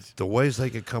right. the ways they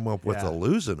could come up with a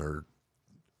losing are,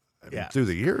 through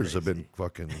the years have been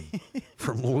fucking,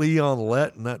 from Leon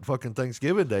Lett and that fucking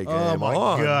Thanksgiving Day game Oh, my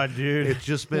God, dude. It's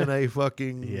just been a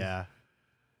fucking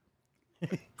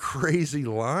crazy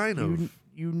line of...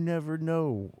 You never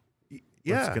know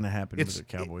what's going to happen with the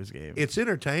Cowboys game. It's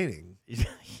entertaining.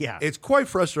 Yeah. It's quite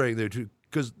frustrating, though, too,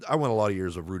 because I went a lot of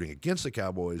years of rooting against the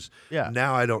Cowboys. Yeah.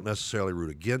 Now I don't necessarily root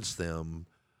against them,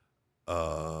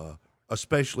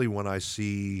 especially when I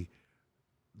see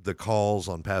the calls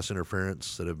on pass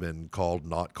interference that have been called,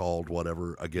 not called,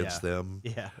 whatever, against them.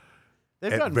 Yeah.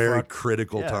 They've at very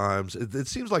critical times. It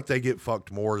seems like they get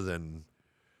fucked more than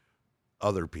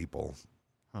other people.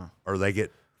 Huh. Or they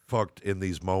get fucked in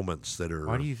these moments that are...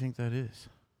 Why do you think that is?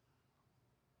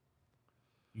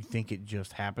 You think it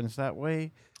just happens that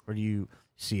way? Or do you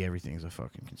see everything's a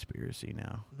fucking conspiracy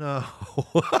now? No.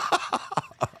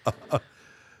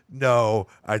 No,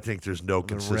 I think there's no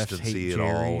consistency at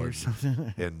all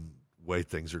in way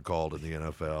things are called in the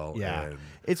NFL. Yeah. And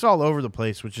it's all over the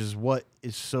place, which is what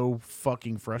is so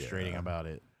fucking frustrating about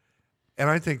it. And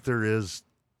I think there is...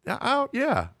 I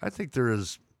think there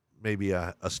is maybe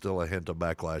still a hint of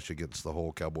backlash against the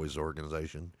whole Cowboys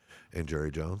organization and Jerry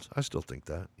Jones. I still think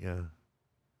that,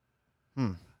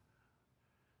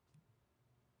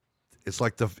 It's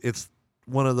like it's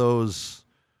one of those,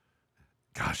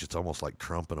 gosh, it's almost like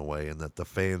Trump in a way, in that the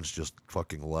fans just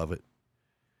fucking love it.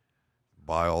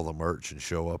 Buy all the merch and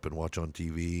show up and watch on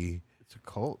TV. It's a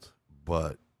cult.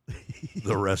 But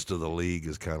the rest of the league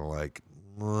is kind of like,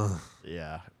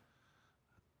 yeah.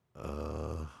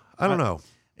 I don't know.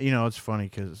 You know, it's funny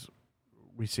because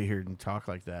we sit here and talk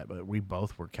like that, but we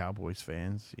both were Cowboys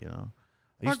fans, you know.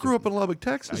 I grew up in Lubbock,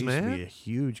 Texas, man. I used to be a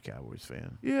huge Cowboys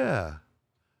fan. Yeah.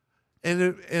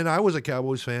 And I was a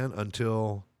Cowboys fan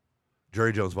until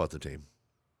Jerry Jones bought the team.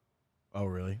 Oh,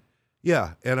 really?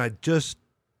 Yeah, and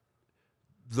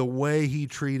the way he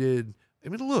treated, I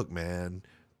mean, look, man,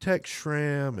 Tex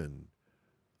Schramm and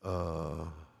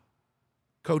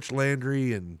Coach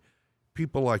Landry and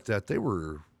people like that, they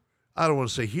were, I don't want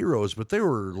to say heroes, but they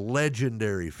were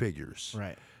legendary figures.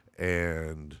 Right.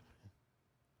 And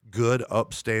good,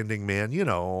 upstanding men. You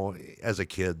know, as a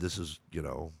kid, this is,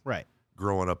 right,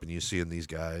 growing up and you seeing these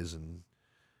guys and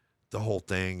the whole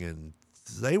thing, and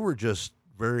they were just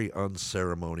very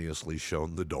unceremoniously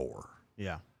shown the door.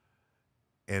 Yeah.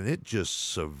 And it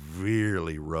just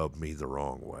severely rubbed me the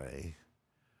wrong way.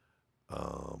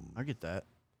 I get that.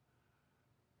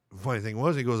 Funny thing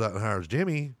was, he goes out and hires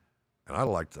Jimmy, and I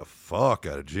liked the fuck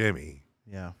out of Jimmy.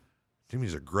 Yeah.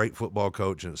 Jimmy's a great football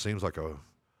coach, and it seems like a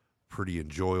pretty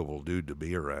enjoyable dude to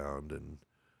be around. And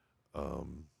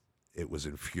it was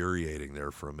infuriating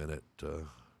there for a minute.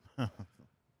 But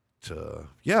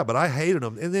I hated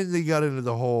him. And then they got into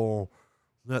the whole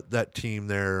that team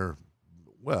there.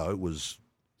 Well, it was.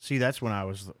 See, that's when I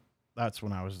was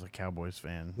the Cowboys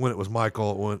fan. When it was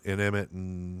Michael and Emmett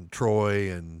and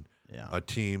Troy and a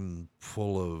team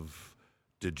full of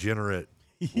degenerate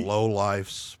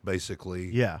lowlifes, basically.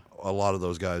 Yeah. A lot of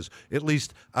those guys. At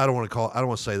least I don't want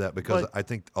to say that because I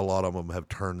think a lot of them have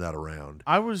turned that around.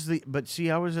 I was at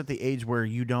the age where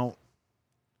you don't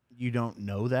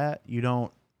know that. You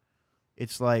don't,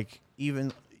 it's like,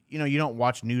 even, you don't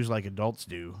watch news like adults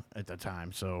do at the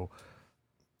time. So,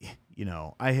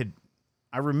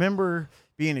 I remember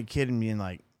being a kid and being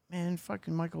like, man,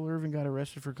 fucking Michael Irvin got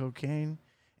arrested for cocaine.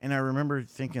 And I remember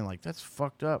thinking, like, that's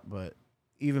fucked up. But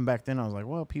even back then, I was like,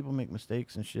 well, people make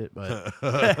mistakes and shit. But,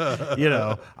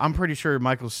 I'm pretty sure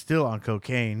Michael's still on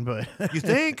cocaine. But you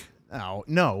think?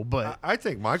 No, but I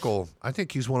think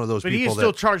he's one of those people. But he is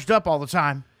still charged up all the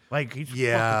time. Like, he's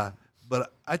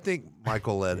but I think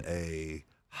Michael led a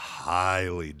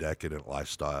highly decadent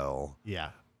lifestyle. Yeah.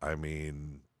 I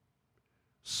mean,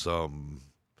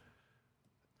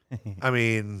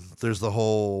 there's the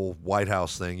whole White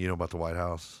House thing. You know about the White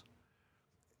House?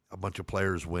 A bunch of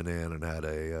players went in and had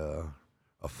a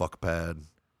fuck pad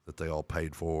that they all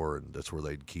paid for, and that's where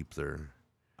they'd keep their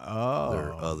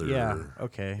other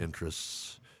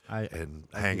interests and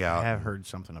hang out. I have heard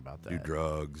something about that. Do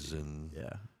drugs and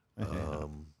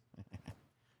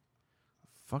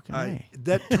fucking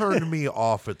that turned me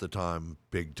off at the time,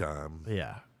 big time.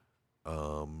 Yeah.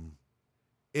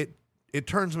 it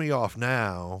turns me off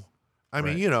now. I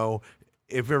mean, you know,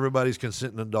 if everybody's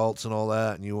consenting adults and all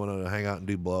that, and you want to hang out and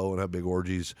do blow and have big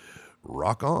orgies,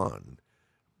 rock on.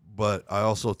 But I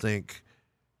also think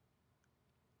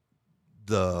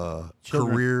the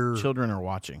children are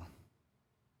watching.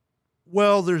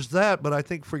 Well, there's that, but I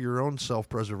think for your own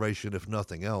self-preservation, if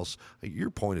nothing else, your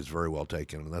point is very well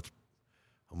taken, and that's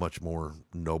a much more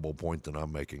noble point than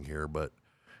I'm making here. But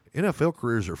NFL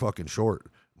careers are fucking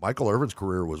short. Michael Irvin's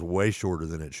career was way shorter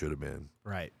than it should have been.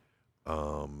 Right.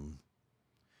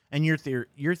 And your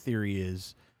theory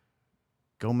is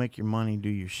go make your money, do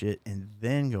your shit, and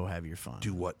then go have your fun.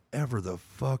 Do whatever the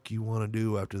fuck you want to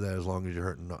do after that, as long as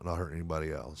you're not hurting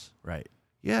anybody else. Right.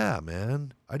 Yeah,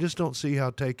 man. I just don't see how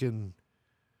taking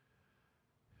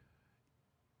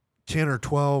 10 or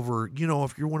 12 or, you know,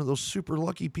 if you're one of those super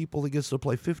lucky people that gets to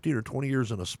play 15 or 20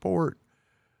 years in a sport.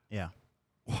 Yeah.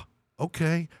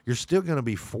 Okay. You're still going to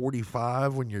be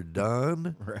 45 when you're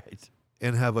done. Right.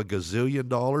 And have a gazillion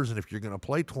dollars. And if you're going to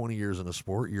play 20 years in a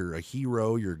sport, you're a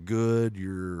hero, you're good,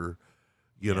 you're,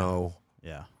 you know,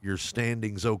 your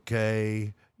standing's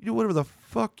okay. You do whatever the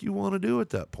fuck you want to do at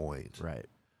that point. Right.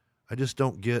 I just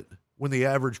don't get when the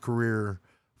average career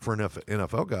for an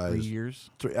NFL guy 3 years.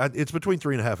 It's between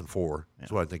 3.5 and 4.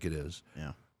 That's what I think it is.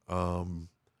 Yeah.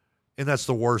 And that's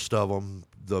the worst of them,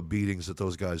 the beatings that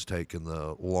those guys take and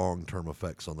the long-term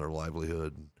effects on their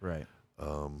livelihood. Right.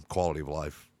 Quality of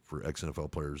life for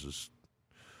ex-NFL players is,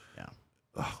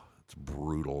 it's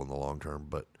brutal in the long term.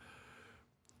 But,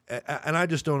 and I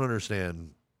just don't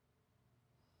understand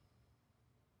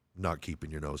not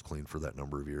keeping your nose clean for that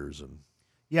number of years. And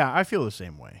yeah, I feel the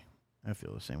same way. I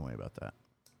feel the same way about that.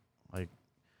 Like,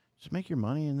 just make your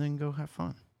money and then go have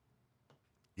fun.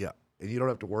 Yeah, and you don't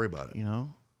have to worry about it. You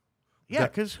know? Yeah,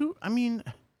 because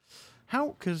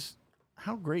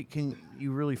how great can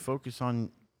you really focus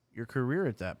on your career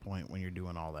at that point when you're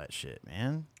doing all that shit,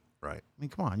 man? Right. I mean,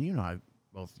 come on, you know I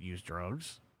both use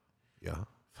drugs. Yeah.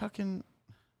 Fucking,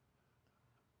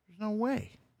 there's no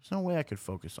way. There's no way I could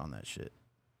focus on that shit.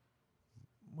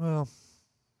 Well,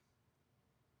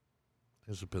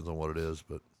 it depends on what it is,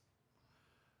 but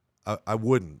I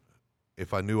wouldn't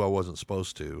if I knew I wasn't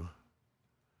supposed to.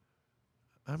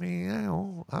 I mean, you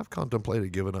know, I've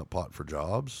contemplated giving up pot for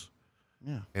jobs.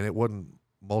 Yeah. And it wasn't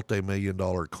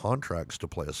multi-million-dollar contracts to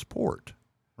play a sport.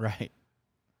 Right.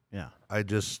 Yeah.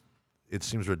 It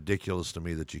seems ridiculous to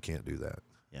me that you can't do that.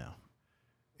 Yeah.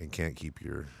 And can't keep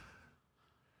your...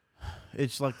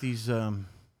 It's like these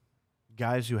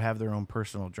guys who have their own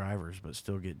personal drivers but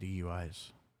still get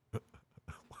DUIs.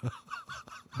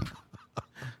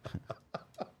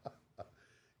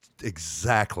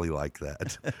 Exactly like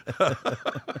that.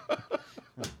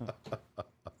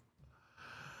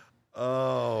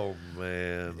 Oh,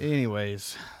 man.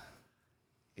 Anyways.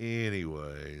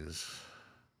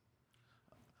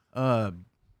 Don't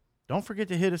forget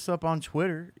to hit us up on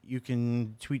Twitter. You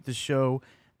can tweet the show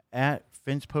at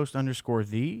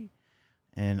fencepost_the,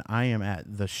 and I am at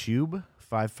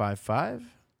theshube555.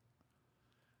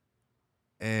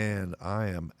 And I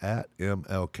am at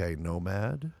MLK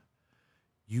Nomad.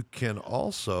 You can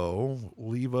also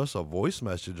leave us a voice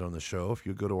message on the show if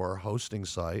you go to our hosting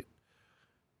site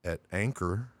at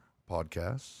Anchor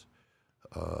Podcasts.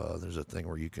 There's a thing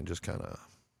where you can just kind of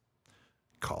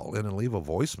call in and leave a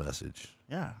voice message.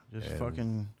 Yeah, just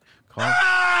fucking call.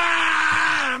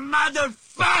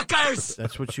 Motherfuckers!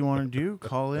 That's what you want to do.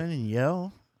 Call in and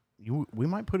yell. We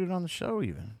might put it on the show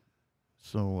even.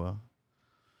 So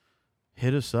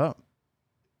hit us up.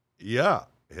 Yeah,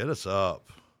 hit us up.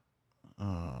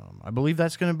 I believe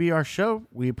that's going to be our show.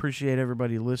 We appreciate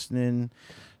everybody listening.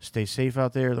 Stay safe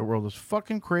out there. The world is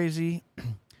fucking crazy.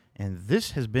 And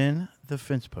this has been The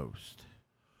Fence Post.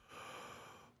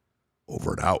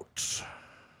 Over and out.